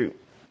because you're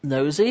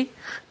nosy,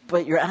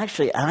 but you're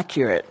actually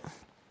accurate.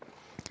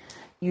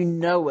 You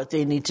know what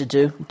they need to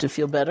do to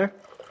feel better,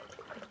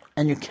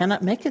 and you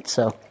cannot make it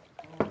so.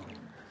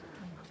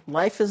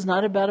 Life is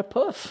not about a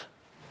poof,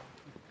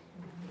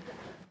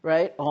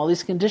 right? All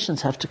these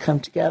conditions have to come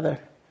together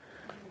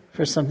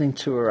for something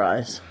to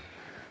arise.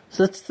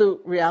 So that's the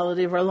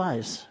reality of our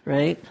lives,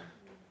 right?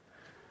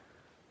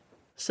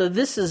 So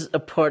this is a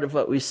part of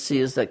what we see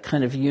as that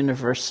kind of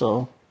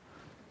universal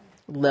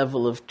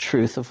level of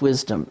truth, of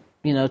wisdom.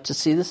 You know, to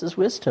see this as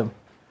wisdom.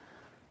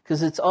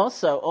 Because it's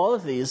also, all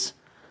of these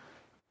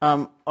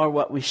are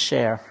what we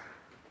share.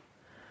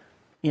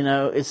 You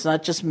know, it's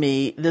not just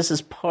me. This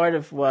is part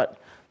of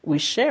what we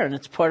share, and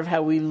it's part of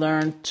how we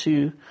learn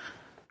to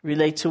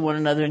relate to one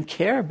another and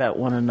care about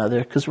one another,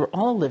 because we're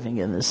all living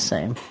in this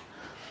same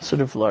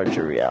sort of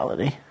larger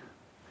reality.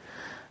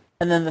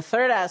 And then the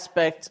third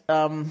aspect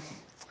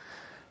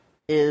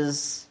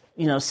is,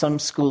 you know, some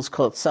schools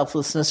call it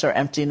selflessness or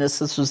emptiness.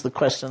 This was the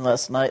question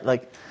last night,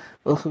 like,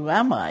 well, who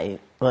am I,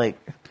 like,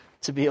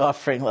 to be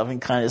offering loving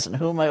kindness, and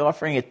who am I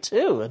offering it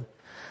to, and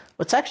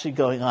what's actually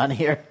going on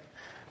here?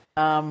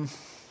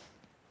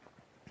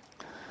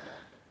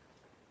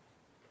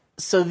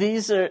 So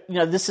these are, you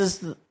know, this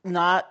is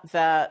not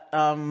that,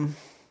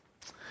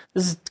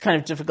 this is kind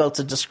of difficult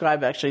to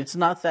describe, actually. It's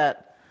not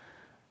that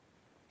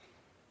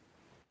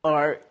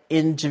our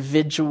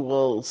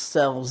individual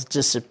selves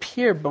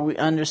disappear, but we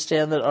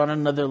understand that on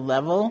another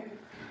level,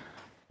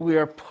 we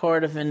are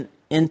part of an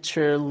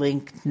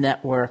interlinked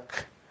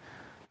network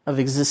of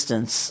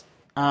existence.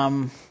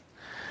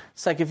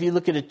 It's like if you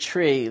look at a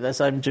tree,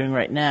 as I'm doing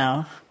right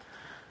now,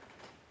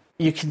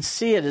 you can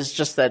see it as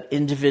just that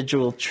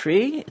individual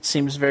tree. It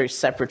seems very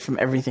separate from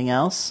everything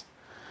else.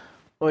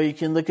 Or you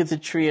can look at the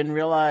tree and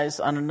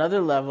realize on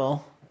another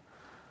level,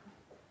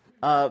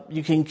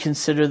 you can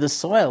consider the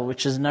soil,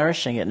 which is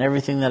nourishing it, and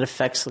everything that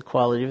affects the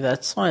quality of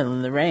that soil,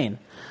 and the rain,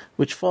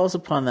 which falls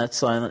upon that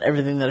soil, and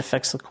everything that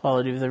affects the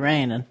quality of the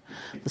rain, and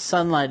the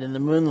sunlight and the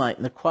moonlight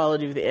and the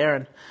quality of the air.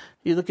 And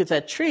you look at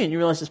that tree and you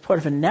realize it's part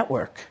of a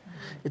network.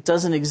 It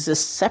doesn't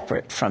exist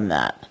separate from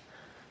that,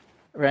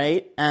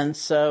 right? And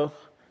so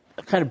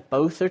kind of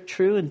both are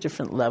true in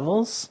different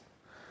levels,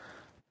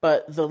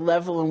 but the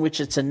level in which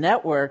it's a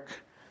network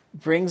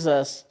brings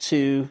us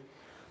to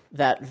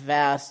that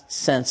vast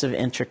sense of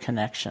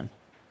interconnection,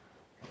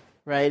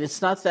 right?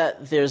 It's not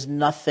that there's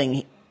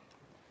nothing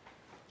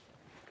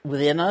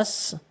within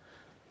us,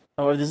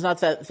 or there's not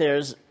that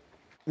there's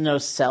no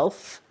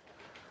self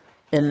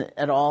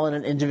at all in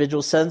an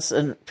individual sense.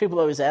 And people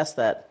always ask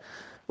that.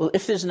 Well,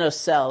 if there's no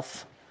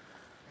self,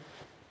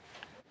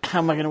 how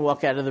am I going to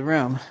walk out of the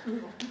room?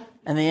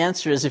 And the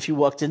answer is, if you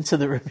walked into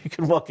the room, you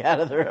can walk out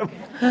of the room.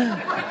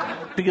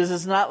 Because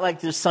it's not like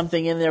there's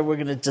something in there we're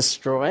going to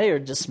destroy or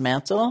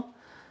dismantle.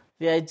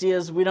 The idea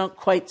is we don't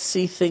quite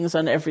see things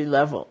on every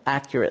level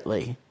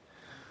accurately,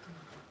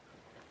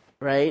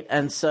 right?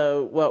 And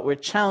so what we're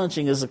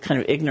challenging is a kind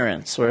of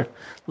ignorance or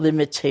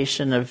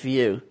limitation of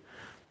view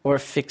or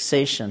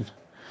fixation.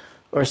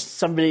 Or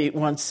somebody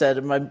once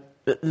said,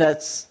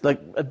 that's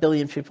like 1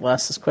 billion people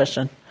ask this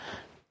question,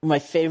 my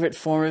favorite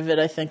form of it,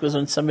 I think, was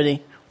when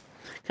somebody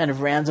kind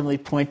of randomly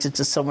pointed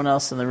to someone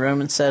else in the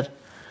room and said,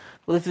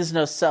 well, if there's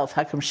no self,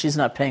 how come she's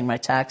not paying my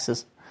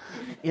taxes?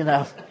 You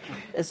know,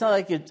 it's not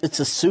like it's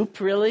a soup,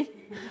 really,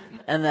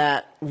 and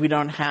that we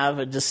don't have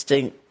a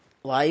distinct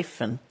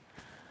life, and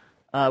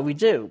we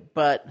do.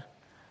 But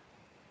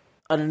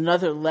on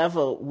another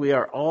level, we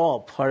are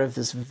all part of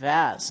this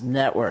vast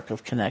network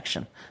of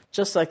connection,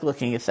 just like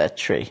looking at that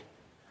tree.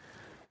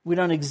 We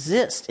don't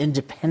exist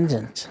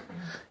independent,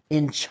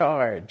 in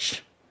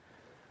charge,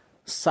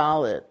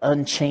 solid,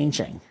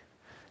 unchanging.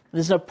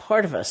 There's no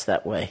part of us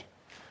that way,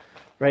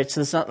 right?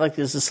 So it's not like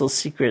there's this little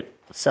secret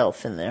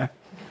self in there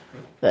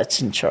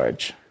that's in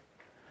charge.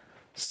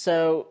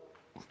 So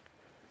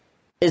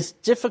it's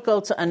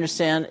difficult to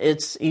understand.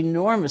 It's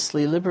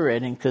enormously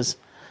liberating because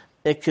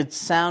it could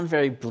sound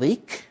very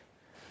bleak,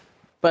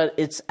 but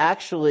it's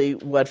actually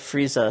what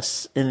frees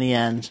us in the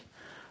end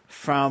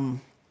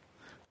from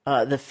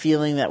the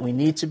feeling that we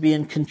need to be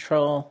in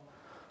control,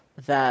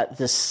 that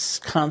this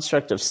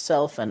construct of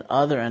self and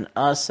other and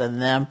us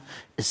and them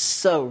is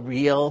so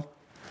real.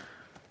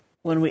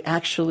 When we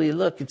actually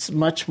look, it's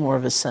much more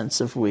of a sense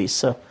of we.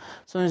 So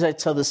sometimes I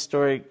tell this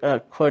story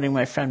quoting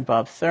my friend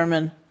Bob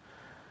Thurman.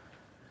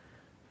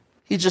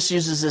 He just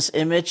uses this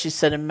image. He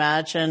said,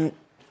 imagine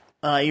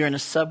you're in a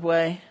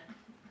subway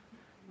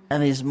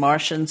and these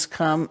Martians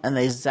come and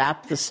they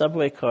zap the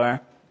subway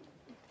car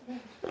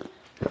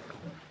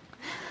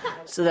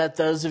so that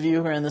those of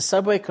you who are in the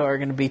subway car are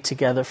going to be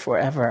together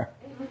forever.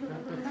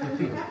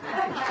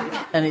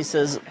 And he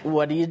says,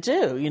 what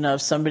do? You know,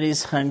 if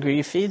somebody's hungry,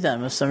 you feed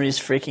them. If somebody's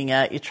freaking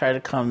out, you try to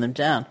calm them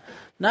down.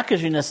 Not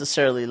because you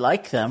necessarily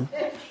like them,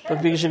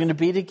 but because you're going to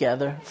be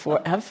together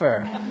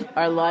forever.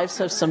 Our lives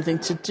have something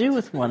to do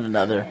with one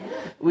another.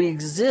 We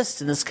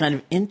exist in this kind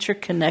of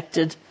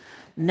interconnected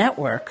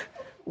network.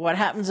 What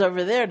happens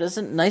over there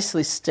doesn't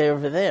nicely stay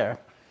over there.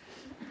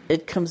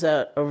 It comes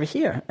out over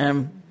here.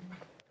 And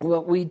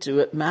what we do,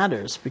 it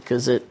matters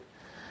because it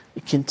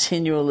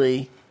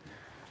continually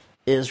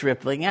is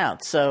rippling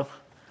out. So,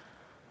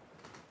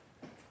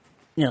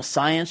 you know,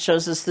 science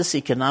shows us this,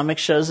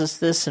 economics shows us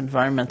this,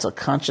 environmental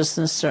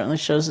consciousness certainly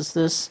shows us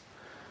this,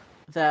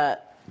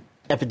 that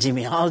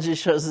epidemiology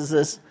shows us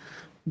this.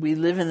 We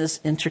live in this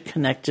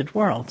interconnected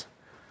world.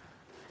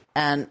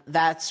 And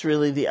that's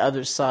really the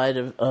other side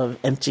of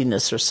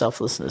emptiness or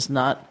selflessness,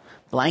 not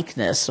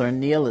blankness or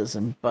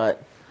nihilism,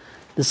 but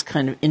this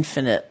kind of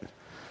infinite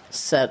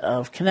set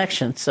of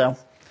connections. So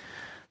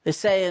they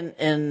say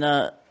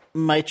in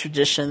my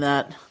tradition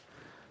that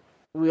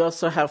we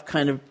also have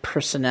kind of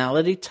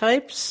personality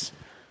types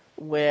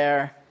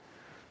where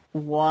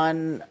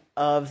one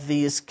of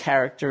these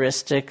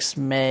characteristics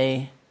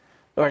may,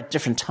 or at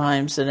different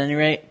times at any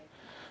rate,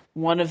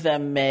 one of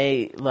them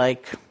may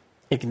like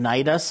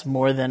ignite us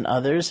more than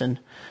others and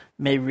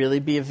may really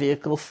be a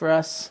vehicle for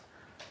us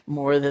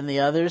more than the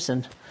others.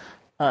 And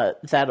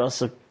that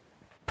also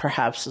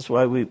perhaps is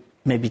why we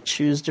maybe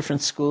choose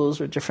different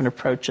schools or different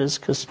approaches,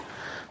 because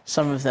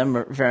some of them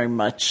are very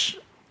much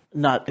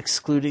not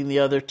excluding the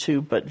other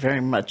two, but very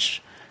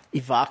much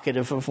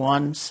evocative of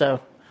one. So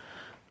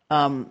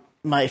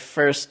my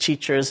first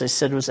teacher, as I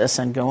said, was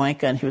S.N.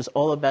 Goenka, and he was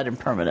all about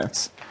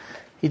impermanence.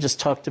 He just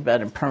talked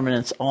about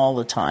impermanence all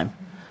the time.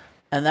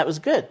 And that was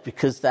good,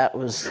 because that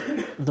was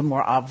the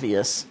more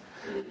obvious.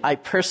 I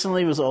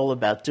personally was all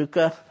about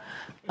dukkha,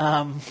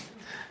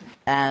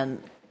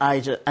 and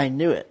I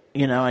knew it.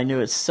 You know, I knew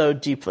it so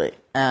deeply.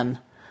 And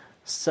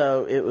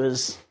so it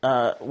was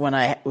when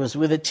I was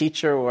with a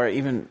teacher, or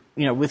even,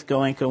 you know, with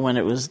Goenka, when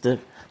it was the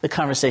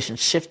conversation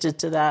shifted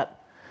to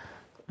that,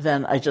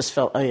 then I just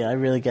felt, oh yeah, I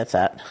really get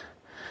that.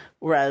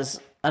 Whereas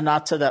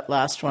anatta, that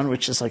last one,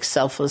 which is like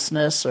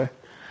selflessness or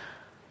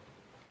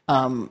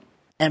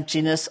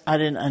emptiness, I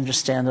didn't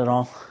understand at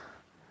all.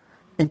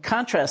 In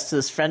contrast to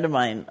this friend of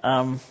mine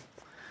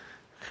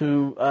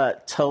who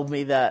told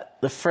me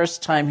that the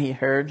first time he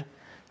heard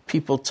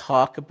people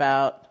talk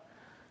about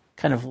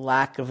kind of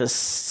lack of a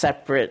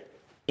separate,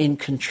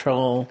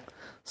 in-control,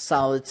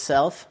 solid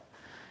self,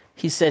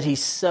 he said he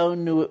so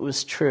knew it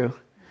was true.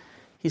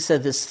 He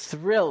said this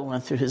thrill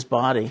went through his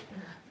body,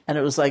 and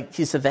it was like,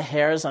 he said the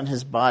hairs on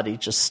his body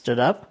just stood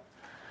up.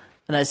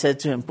 And I said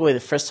to him, boy, the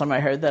first time I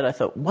heard that, I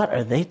thought, what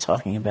are they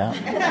talking about?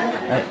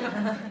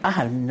 I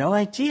have no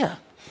idea.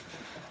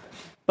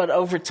 But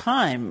over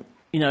time,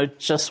 you know,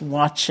 just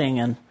watching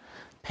and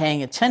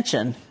paying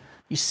attention,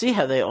 you see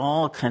how they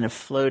all kind of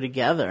flow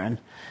together. And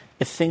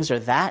if things are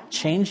that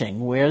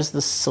changing, where's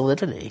the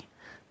solidity?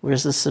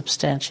 Where's the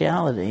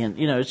substantiality? And,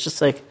 you know, it's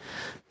just like,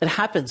 it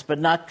happens, but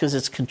not because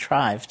it's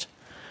contrived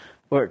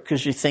or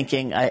because you're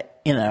thinking, I've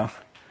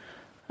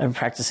been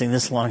practicing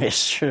this long, I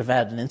should have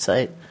had an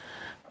insight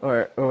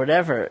or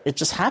whatever. It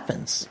just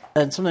happens.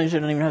 And sometimes you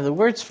don't even have the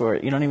words for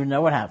it. You don't even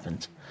know what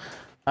happened.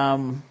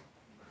 But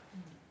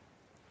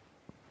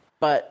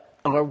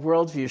our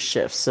worldview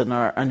shifts and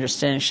our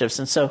understanding shifts.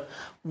 And so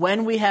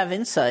when we have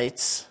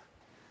insights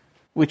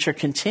which are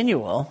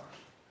continual,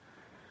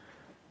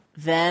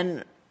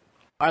 then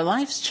our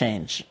lives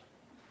change,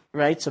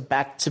 right? So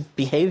back to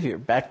behavior,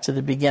 back to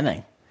the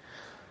beginning.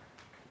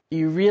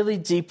 you really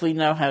deeply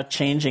know how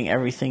changing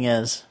everything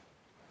is,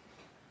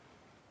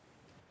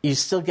 you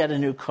still get a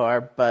new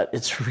car, but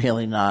it's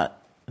really not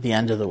the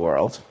end of the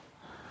world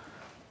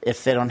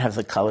if they don't have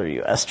the color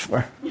you asked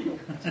for,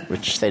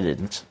 which they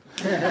didn't.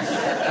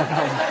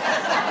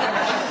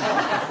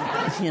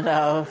 You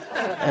know,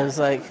 I was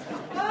like,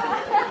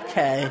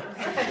 okay.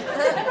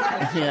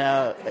 You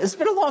know, it's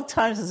been a long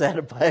time since I had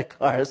to buy a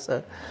car,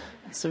 so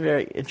it's a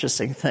very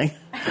interesting thing.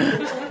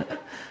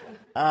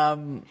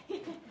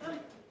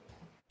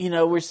 You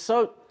know, we're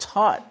so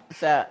taught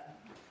that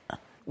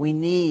we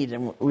need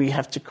and we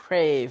have to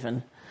crave,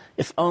 and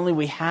if only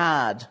we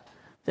had,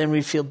 then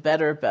we feel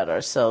better about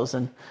ourselves.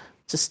 And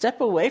to step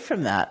away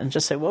from that and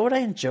just say, what would I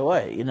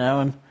enjoy, you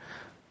know? And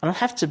I don't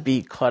have to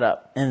be caught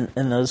up in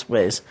those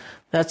ways.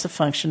 That's a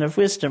function of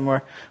wisdom,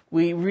 or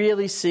we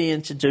really see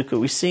into dukkha,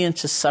 we see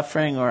into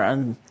suffering or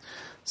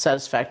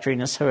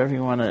unsatisfactoriness, however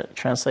you want to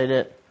translate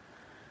it.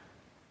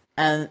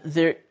 And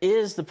there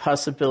is the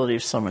possibility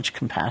of so much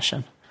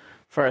compassion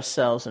for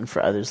ourselves and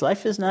for others.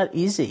 Life is not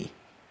easy,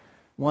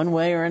 one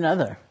way or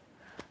another,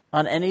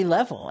 on any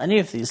level, any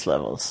of these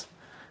levels.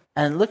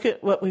 And look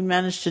at what we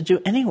managed to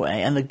do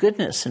anyway, and the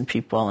goodness in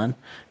people, and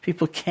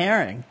people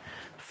caring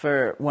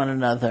for one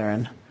another.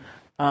 And,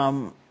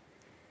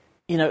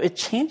 you know, it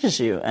changes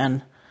you.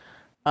 And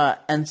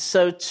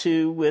so,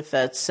 too, with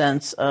that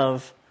sense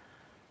of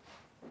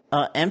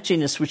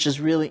emptiness, which is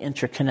really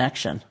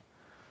interconnection.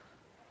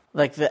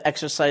 Like the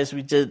exercise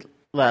we did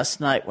last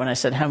night when I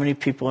said, how many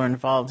people are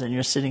involved, and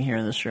you're sitting here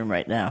in this room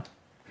right now,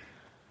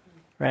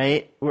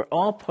 right? We're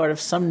all part of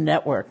some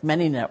network,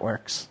 many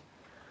networks.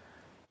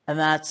 And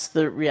that's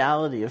the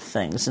reality of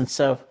things. And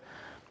so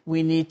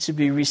we need to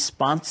be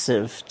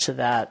responsive to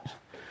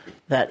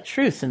that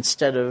truth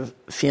instead of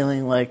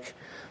feeling like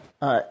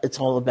it's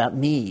all about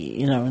me,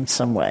 you know, in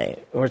some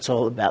way, or it's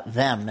all about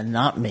them and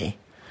not me.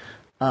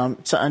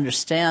 To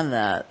understand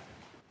that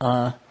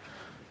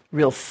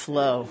real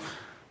flow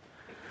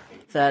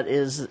that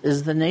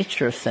is the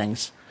nature of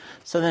things.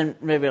 So then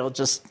maybe I'll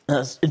just,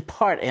 in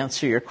part,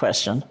 answer your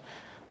question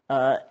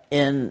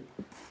in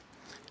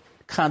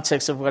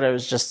context of what I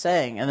was just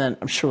saying, and then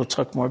I'm sure we'll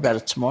talk more about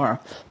it tomorrow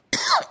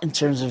in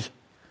terms of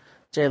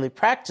daily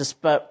practice.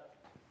 But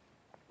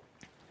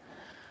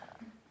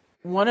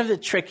one of the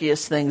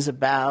trickiest things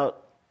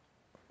about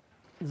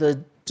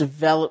the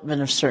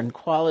development of certain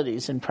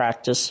qualities in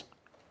practice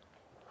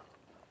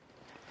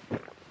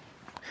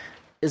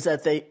is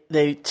that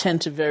they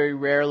tend to very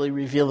rarely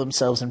reveal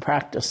themselves in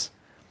practice.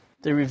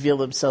 They reveal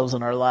themselves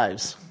in our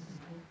lives.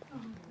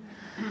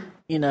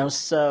 You know,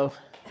 so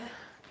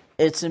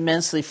it's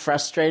immensely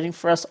frustrating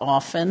for us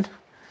often,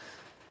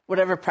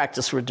 whatever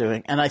practice we're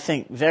doing, and I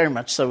think very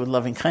much so with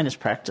loving kindness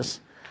practice.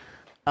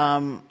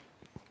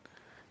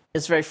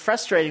 It's very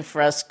frustrating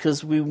for us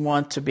because we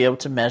want to be able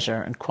to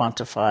measure and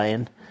quantify,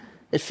 and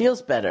it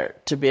feels better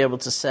to be able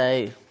to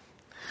say,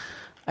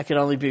 I could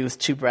only be with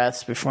 2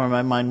 breaths before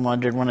my mind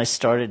wandered when I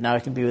started, now I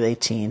can be with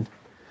 18.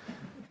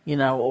 You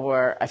know,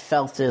 or I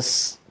felt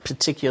this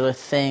particular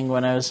thing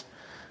when I was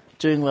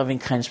doing loving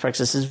kindness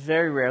practice. Is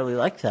very rarely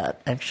like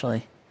that,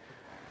 actually.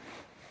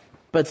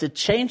 But the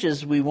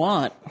changes we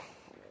want,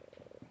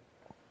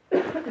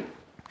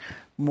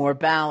 more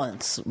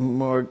balance,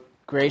 more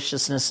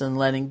graciousness and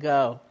letting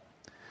go,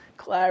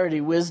 clarity,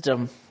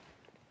 wisdom,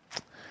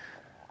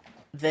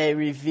 they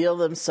reveal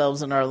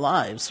themselves in our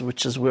lives,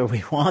 which is where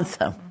we want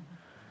them.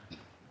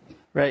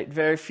 Right?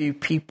 Very few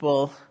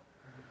people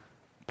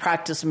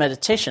practice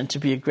meditation to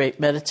be a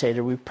great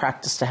meditator. We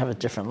practice to have a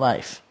different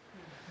life.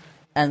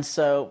 And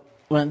so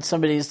when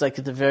somebody's like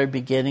at the very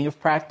beginning of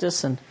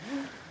practice and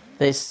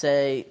they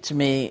say to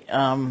me,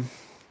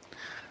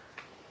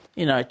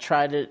 you know, I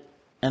tried it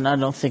and I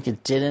don't think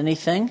it did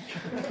anything.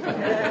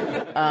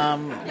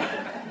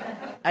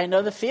 I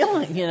know the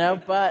feeling, you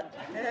know, but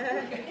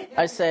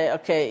I say,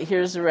 okay,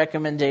 here's a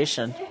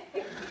recommendation.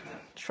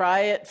 Try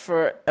it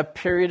for a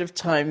period of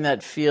time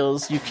that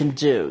feels you can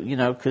do, you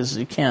know, because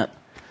you can't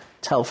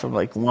tell from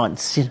like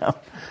once, you know.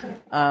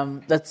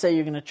 Let's say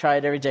you're going to try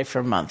it every day for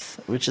a month,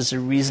 which is a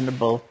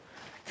reasonable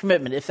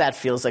commitment, if that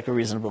feels like a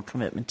reasonable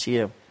commitment to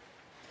you.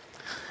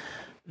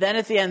 Then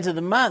at the end of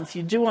the month,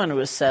 you do want to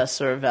assess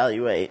or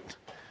evaluate.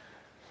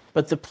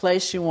 But the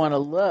place you want to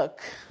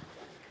look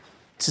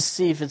to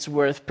see if it's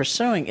worth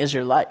pursuing is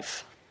your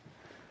life.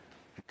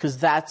 Because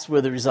that's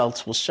where the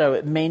results will show.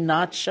 It may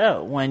not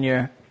show when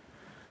you're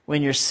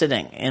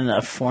sitting in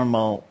a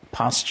formal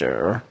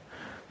posture or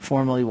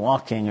formally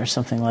walking or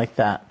something like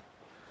that.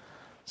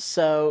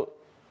 So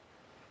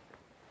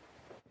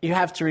you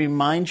have to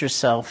remind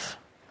yourself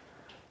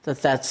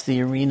that that's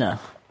the arena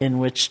in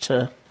which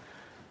to,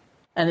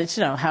 and it's,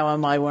 you know, how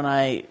am I when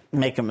I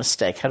make a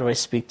mistake? How do I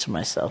speak to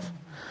myself?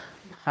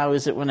 How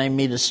is it when I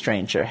meet a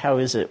stranger? How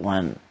is it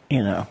when,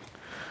 you know,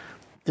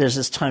 there's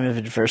this time of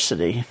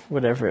adversity,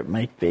 whatever it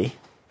might be.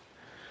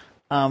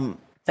 And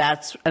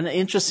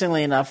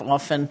interestingly enough,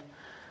 often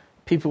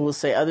people will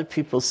say other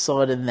people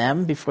saw it in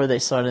them before they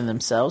saw it in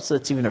themselves, so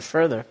that's even a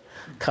further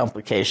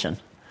complication.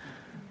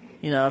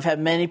 I've had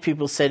many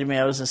people say to me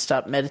I was going to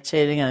stop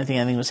meditating, and I think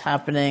anything was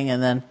happening,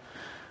 and then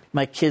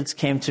my kids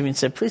came to me and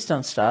said, please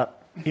don't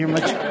stop. You're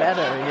much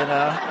better,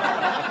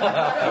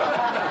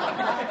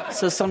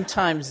 So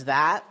sometimes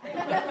that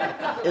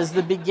is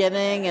the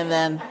beginning, and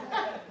then,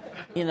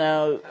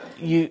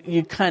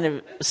 you kind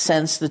of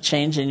sense the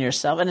change in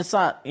yourself. And it's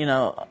not,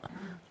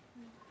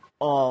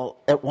 all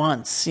at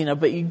once,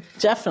 but you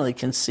definitely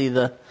can see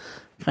the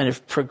kind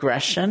of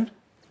progression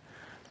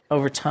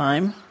over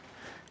time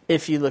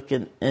if you look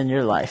in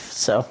your life.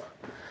 So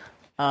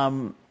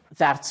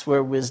that's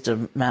where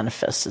wisdom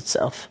manifests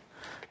itself.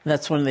 And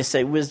that's when they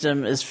say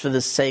wisdom is for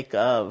the sake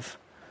of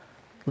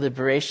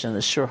liberation,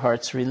 the sure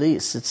heart's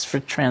release. It's for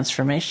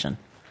transformation.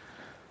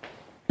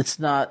 It's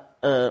not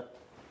a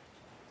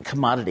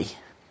commodity.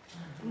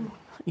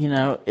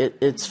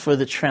 It's for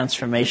the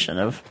transformation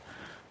of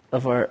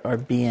our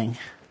being.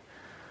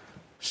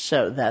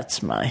 So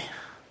that's my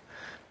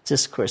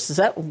discourse. Is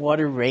that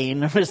water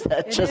rain, or is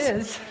that just... It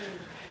is.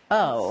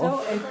 Oh.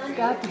 So it's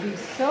got to be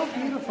so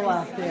beautiful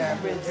out there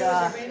with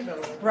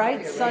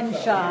bright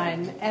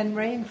sunshine and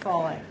rain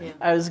falling.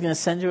 I was going to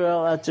send you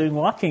all out doing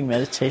walking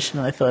meditation,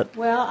 and I thought...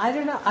 Well, I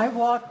don't know. I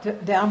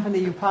walked down from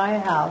the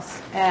Upaya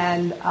house,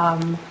 and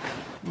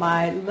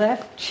my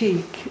left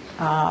cheek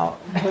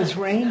was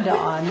rained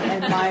on,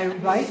 and my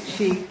right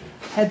cheek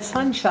had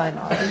sunshine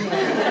on it.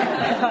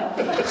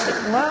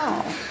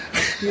 Wow,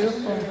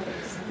 beautiful.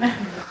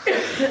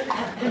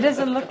 It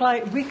doesn't look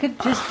like we could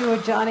just do a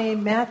Johnny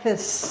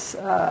Mathis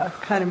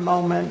kind of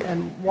moment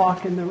and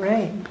walk in the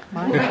rain.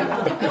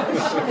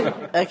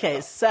 Okay,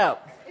 so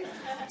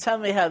tell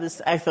me how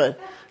this... I thought,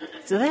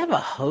 do they have a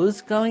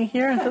hose going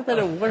here? I thought they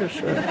had a water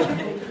shortage.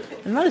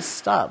 It might have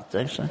stopped,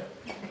 actually.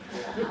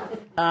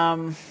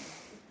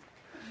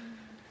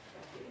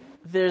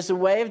 There's a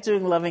way of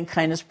doing loving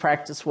kindness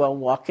practice while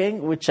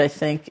walking, which I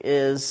think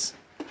is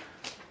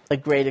a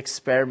great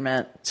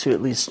experiment to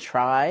at least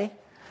try.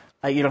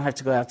 You don't have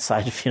to go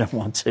outside if you don't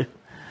want to.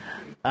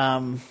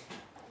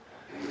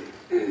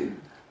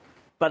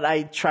 But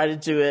I try to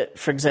do it,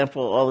 for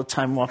example, all the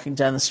time walking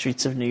down the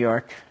streets of New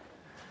York.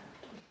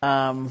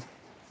 And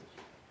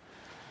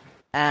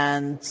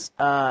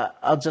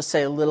I'll just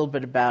say a little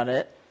bit about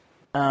it.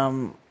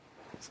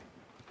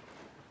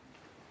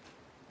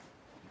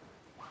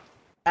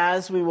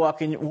 As we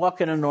walk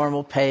in a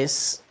normal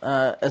pace,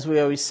 as we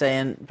always say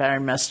in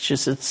Barre,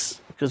 Massachusetts,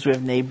 because we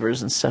have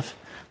neighbors and stuff,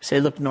 we say,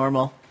 look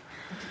normal.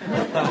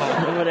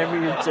 Whatever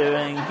you're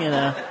doing,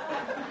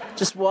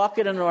 just walk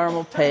at a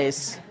normal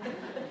pace.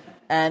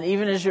 And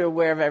even as you're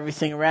aware of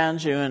everything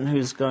around you and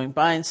who's going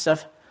by and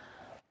stuff,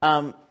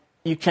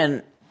 you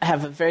can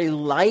have a very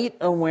light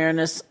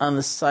awareness on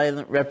the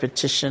silent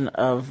repetition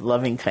of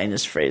loving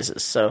kindness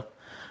phrases. So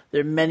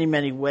there are many,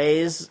 many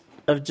ways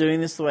of doing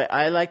this. The way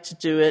I like to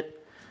do it,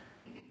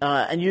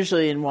 and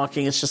usually in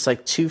walking it's just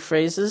like 2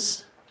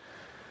 phrases,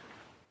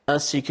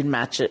 so you can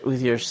match it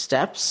with your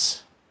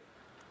steps.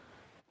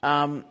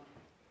 The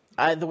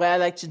way I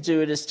like to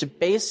do it is to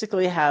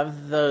basically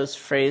have those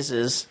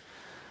phrases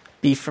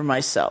be for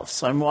myself.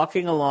 So I'm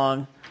walking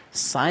along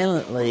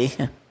silently,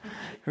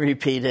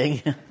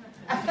 repeating,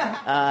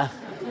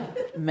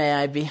 may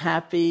I be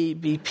happy,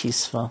 be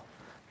peaceful.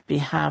 Be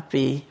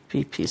happy,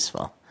 be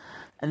peaceful.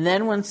 And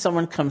then when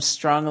someone comes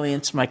strongly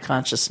into my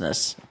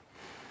consciousness,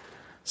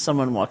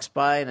 someone walks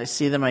by and I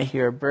see them, I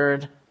hear a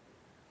bird,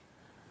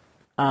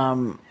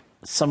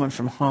 someone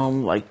from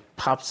home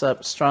pops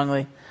up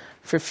strongly.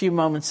 For a few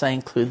moments I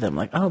include them,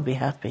 be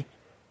happy.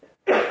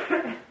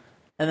 And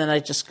then I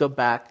just go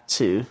back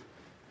to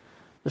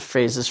the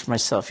phrases for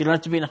myself. You don't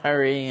have to be in a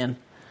hurry and,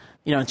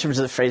 in terms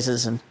of the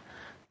phrases, and,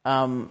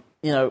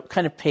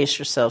 kind of pace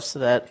yourself so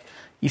that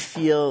you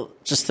feel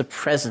just the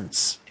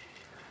presence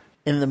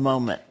in the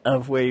moment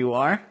of where you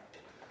are.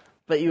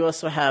 But you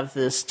also have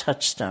this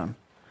touchstone.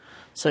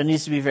 So it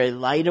needs to be very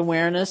light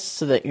awareness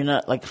so that you're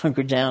not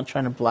hunkered down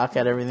trying to block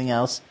out everything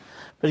else.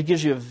 But it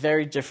gives you a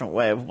very different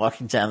way of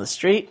walking down the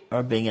street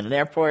or being in an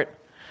airport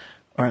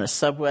or in a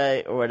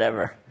subway or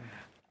whatever.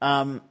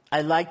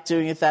 I like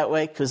doing it that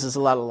way because there's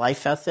a lot of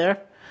life out there,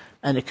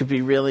 and it could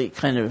be really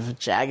kind of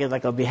jagged,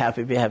 I'll be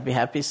happy, be happy, be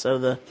happy. So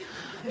the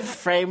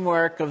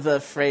framework of the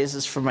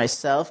phrases for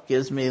myself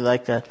gives me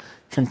a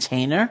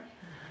container.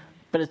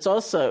 But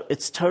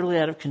it's totally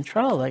out of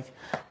control.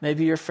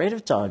 Maybe you're afraid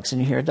of dogs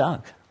and you hear a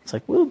dog. It's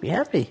woo, be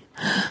happy.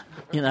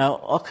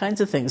 All kinds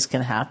of things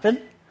can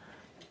happen.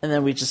 And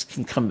then we just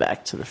can come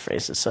back to the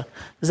phrases. So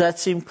does that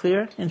seem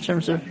clear in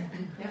terms of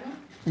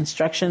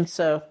instruction?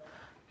 So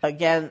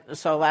again,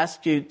 I'll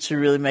ask you to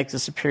really make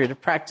this a period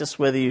of practice,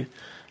 whether you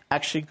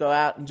actually go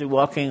out and do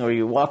walking or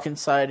you walk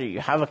inside or you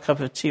have a cup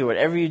of tea or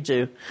whatever you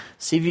do.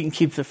 See if you can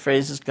keep the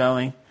phrases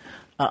going.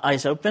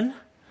 Eyes open.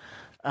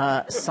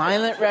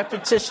 Silent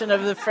repetition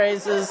of the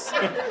phrases.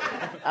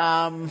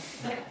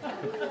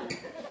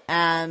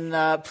 And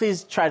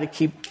please try to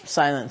keep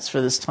silence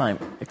for this time.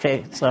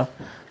 Okay, so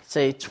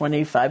say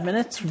 25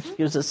 minutes, which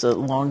gives us a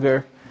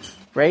longer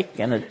break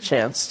and a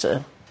chance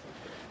to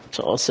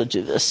also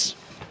do this.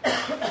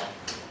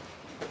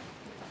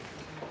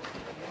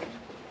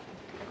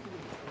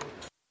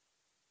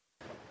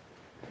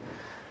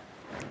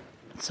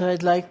 So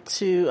I'd like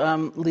to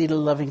lead a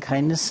loving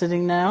kindness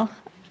sitting now.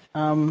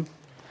 And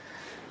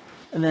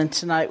then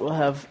tonight we'll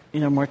have,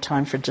 more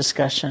time for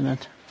discussion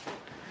and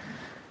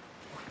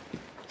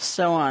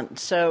so on.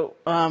 So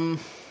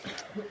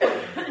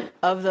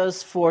of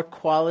those 4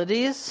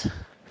 qualities,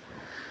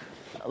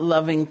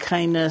 loving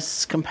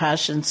kindness,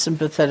 compassion,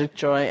 sympathetic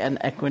joy, and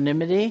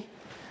equanimity,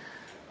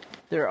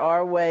 there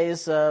are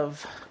ways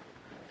of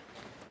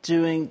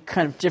doing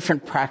kind of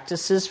different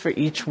practices for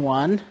each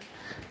one.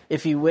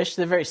 If you wish,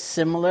 they're very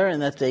similar in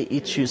that they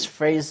each use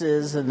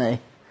phrases, and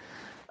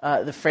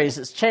the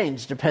phrases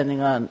change depending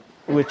on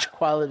which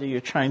quality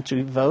you're trying to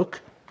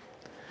evoke.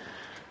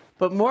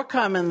 But more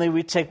commonly,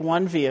 we take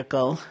one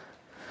vehicle,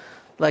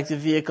 like the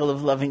vehicle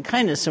of loving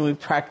kindness, and we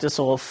practice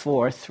all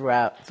 4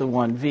 throughout the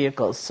one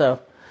vehicle. So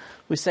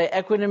we say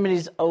equanimity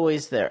is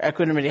always there.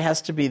 Equanimity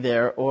has to be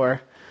there,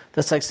 or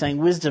that's like saying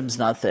wisdom's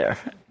not there.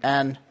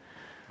 And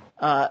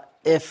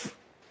if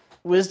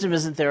wisdom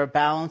isn't there, or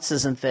balance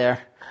isn't there,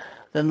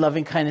 then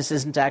loving kindness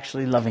isn't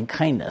actually loving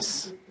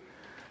kindness.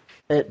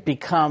 It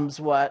becomes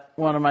what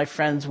one of my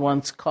friends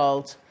once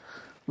called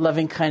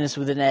loving kindness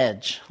with an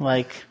edge.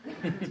 Like,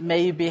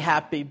 may you be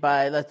happy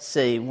by, let's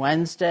see,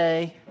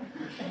 Wednesday.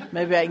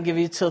 Maybe I can give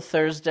you till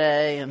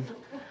Thursday,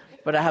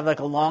 but I have like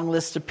a long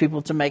list of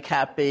people to make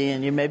happy,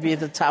 and you may be at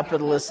the top of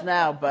the list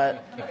now,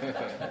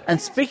 and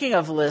speaking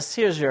of lists,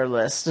 here's your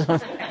list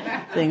of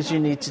things you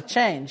need to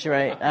change,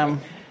 right?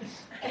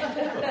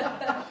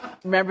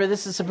 Remember,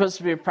 this is supposed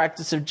to be a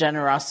practice of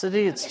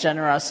generosity. It's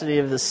generosity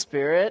of the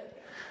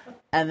spirit,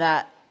 and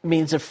that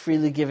means a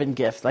freely given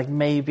gift, like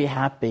may you be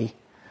happy.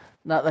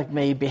 Not like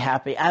may you be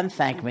happy and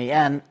thank me,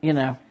 and,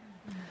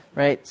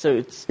 right?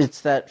 So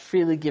it's that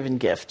freely given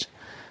gift.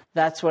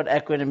 That's what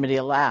equanimity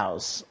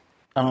allows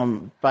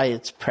by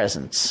its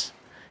presence,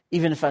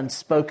 even if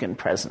unspoken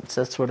presence.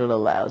 That's what it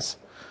allows.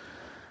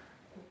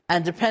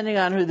 And depending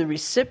on who the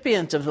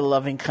recipient of the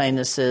loving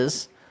kindness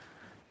is,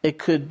 it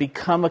could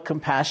become a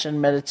compassion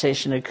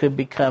meditation. It could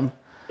become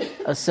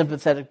a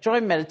sympathetic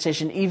joy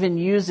meditation, even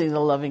using the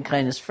loving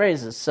kindness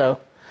phrases. So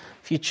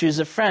if you choose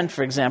a friend,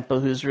 for example,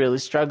 who's really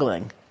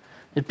struggling,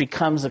 it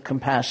becomes a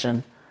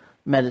compassion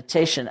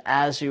meditation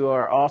as you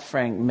are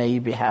offering, may you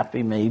be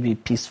happy, may you be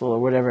peaceful, or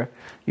whatever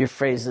your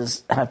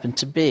phrases happen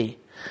to be.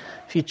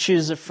 If you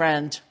choose a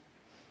friend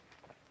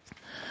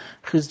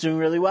who's doing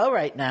really well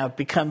right now, it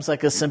becomes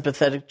like a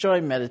sympathetic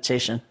joy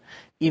meditation,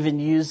 even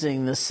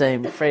using the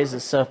same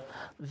phrases. So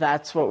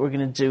that's what we're going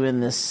to do in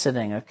this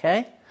sitting,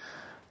 okay?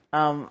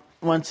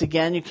 Once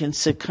again, you can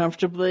sit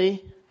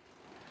comfortably,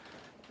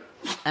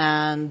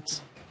 and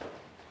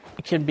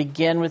you can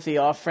begin with the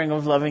offering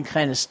of loving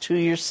kindness to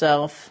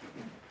yourself.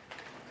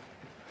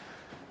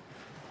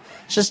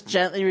 Just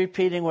gently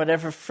repeating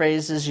whatever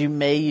phrases you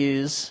may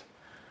use.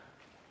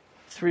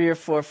 3 or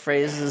 4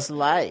 phrases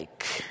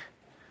like,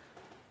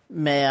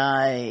 may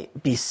I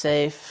be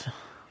safe,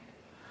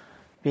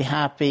 be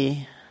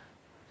happy,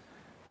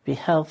 be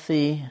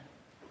healthy,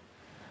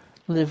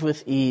 live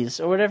with ease,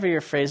 or whatever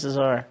your phrases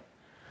are.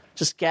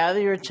 Just gather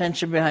your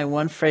attention behind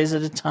one phrase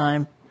at a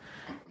time.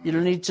 You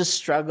don't need to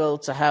struggle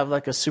to have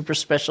like a super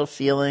special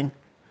feeling.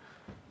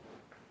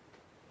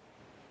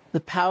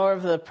 The power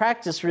of the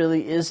practice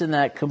really is in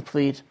that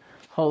complete,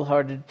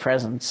 wholehearted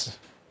presence.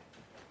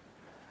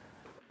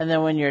 And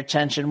then when your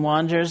attention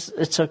wanders,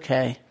 it's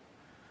okay.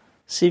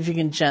 See if you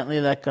can gently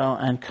let go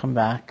and come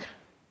back.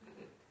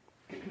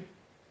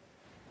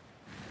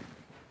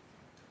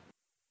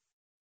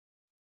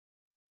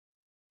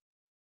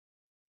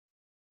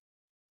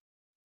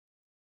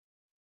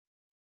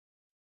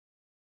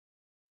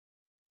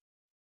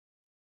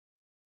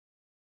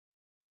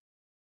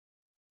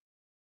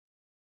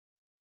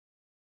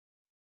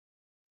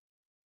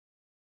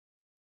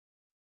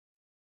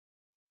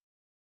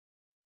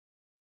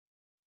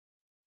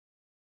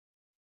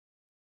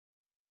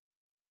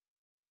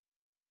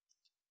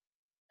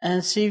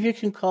 And see if you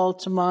can call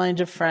to mind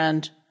a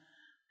friend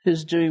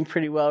who's doing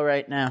pretty well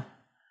right now.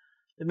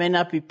 They may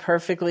not be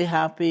perfectly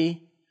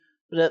happy,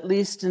 but at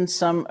least in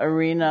some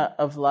arena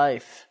of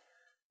life,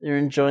 they're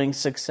enjoying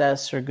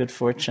success or good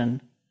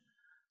fortune.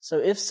 So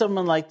if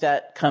someone like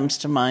that comes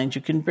to mind,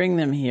 you can bring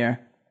them here.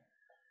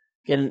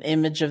 Get an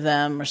image of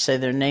them or say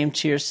their name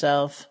to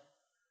yourself.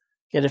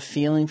 Get a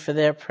feeling for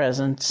their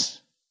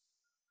presence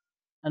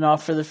and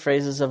offer the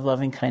phrases of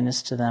loving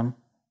kindness to them.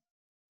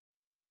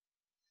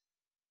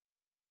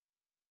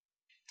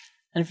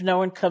 And if no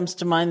one comes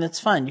to mind, that's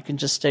fine. You can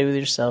just stay with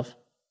yourself.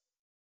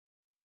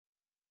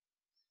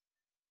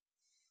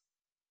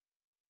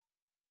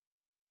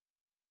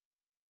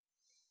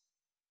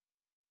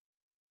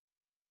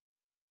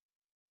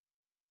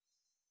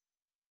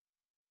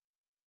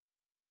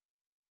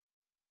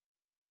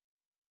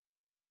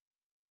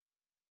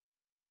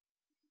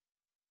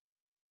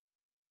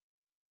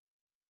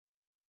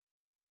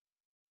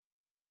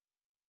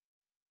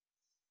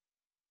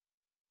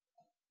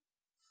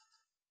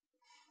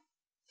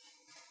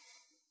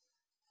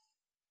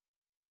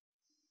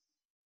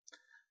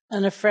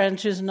 And a friend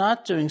who's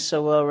not doing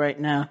so well right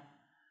now,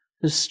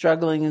 who's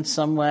struggling in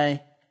some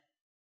way.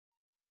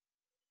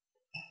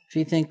 If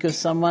you think of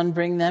someone,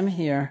 bring them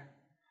here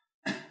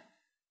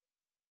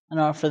and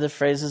offer the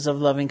phrases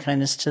of loving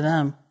kindness to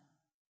them.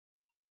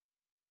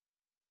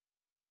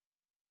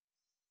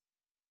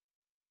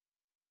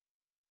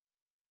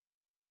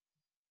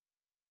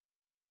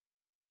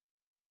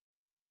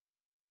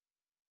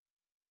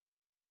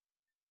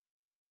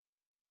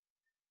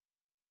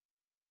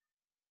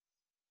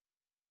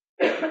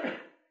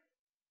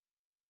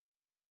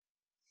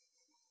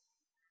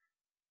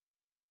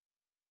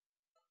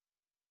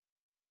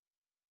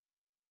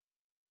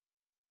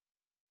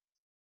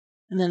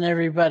 And then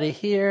everybody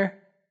here,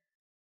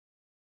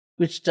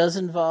 which does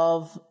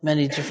involve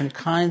many different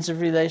kinds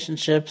of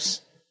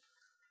relationships,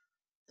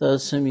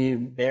 those whom you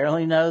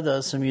barely know,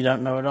 those whom you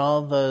don't know at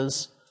all,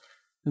 those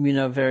whom you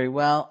know very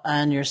well,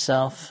 and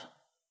yourself.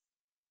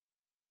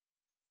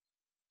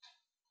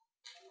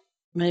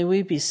 May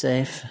we be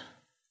safe,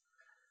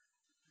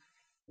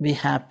 be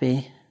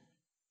happy,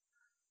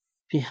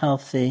 be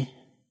healthy,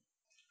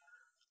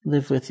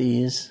 live with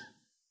ease,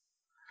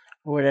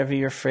 or whatever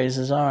your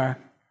phrases are.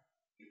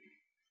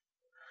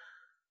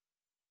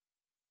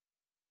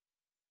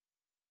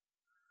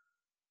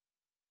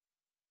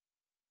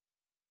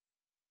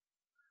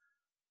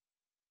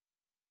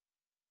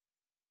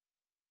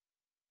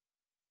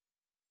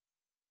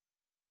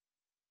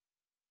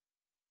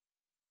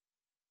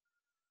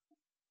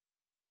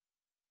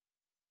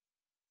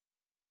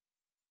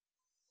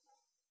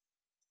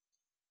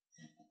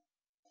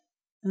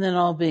 And then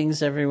all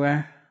beings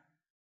everywhere.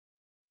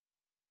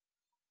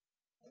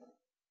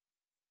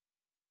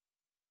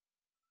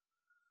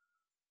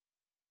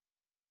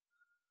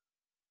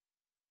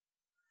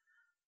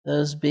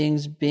 Those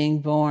beings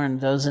being born,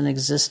 those in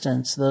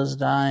existence, those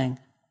dying,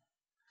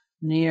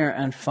 near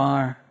and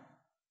far,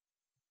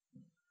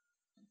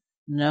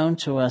 known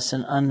to us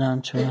and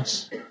unknown to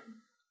us.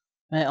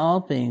 May all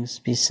beings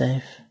be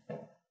safe,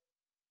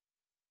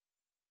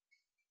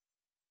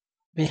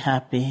 be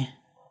happy,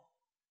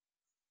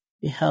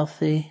 be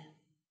healthy,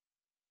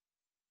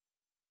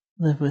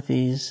 live with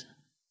ease.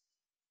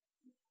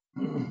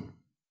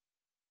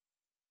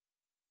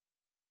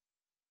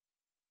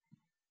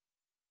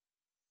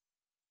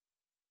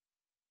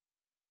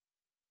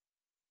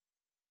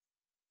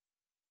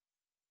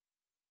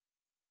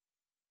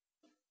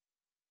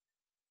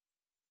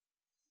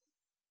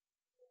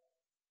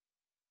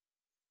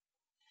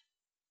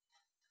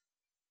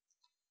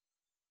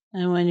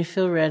 And when you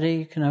feel ready,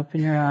 you can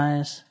open your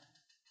eyes.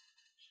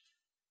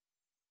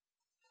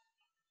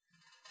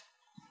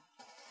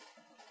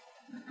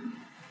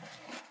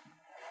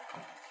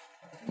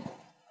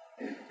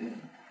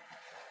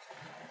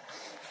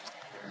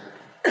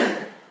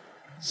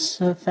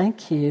 So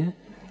thank you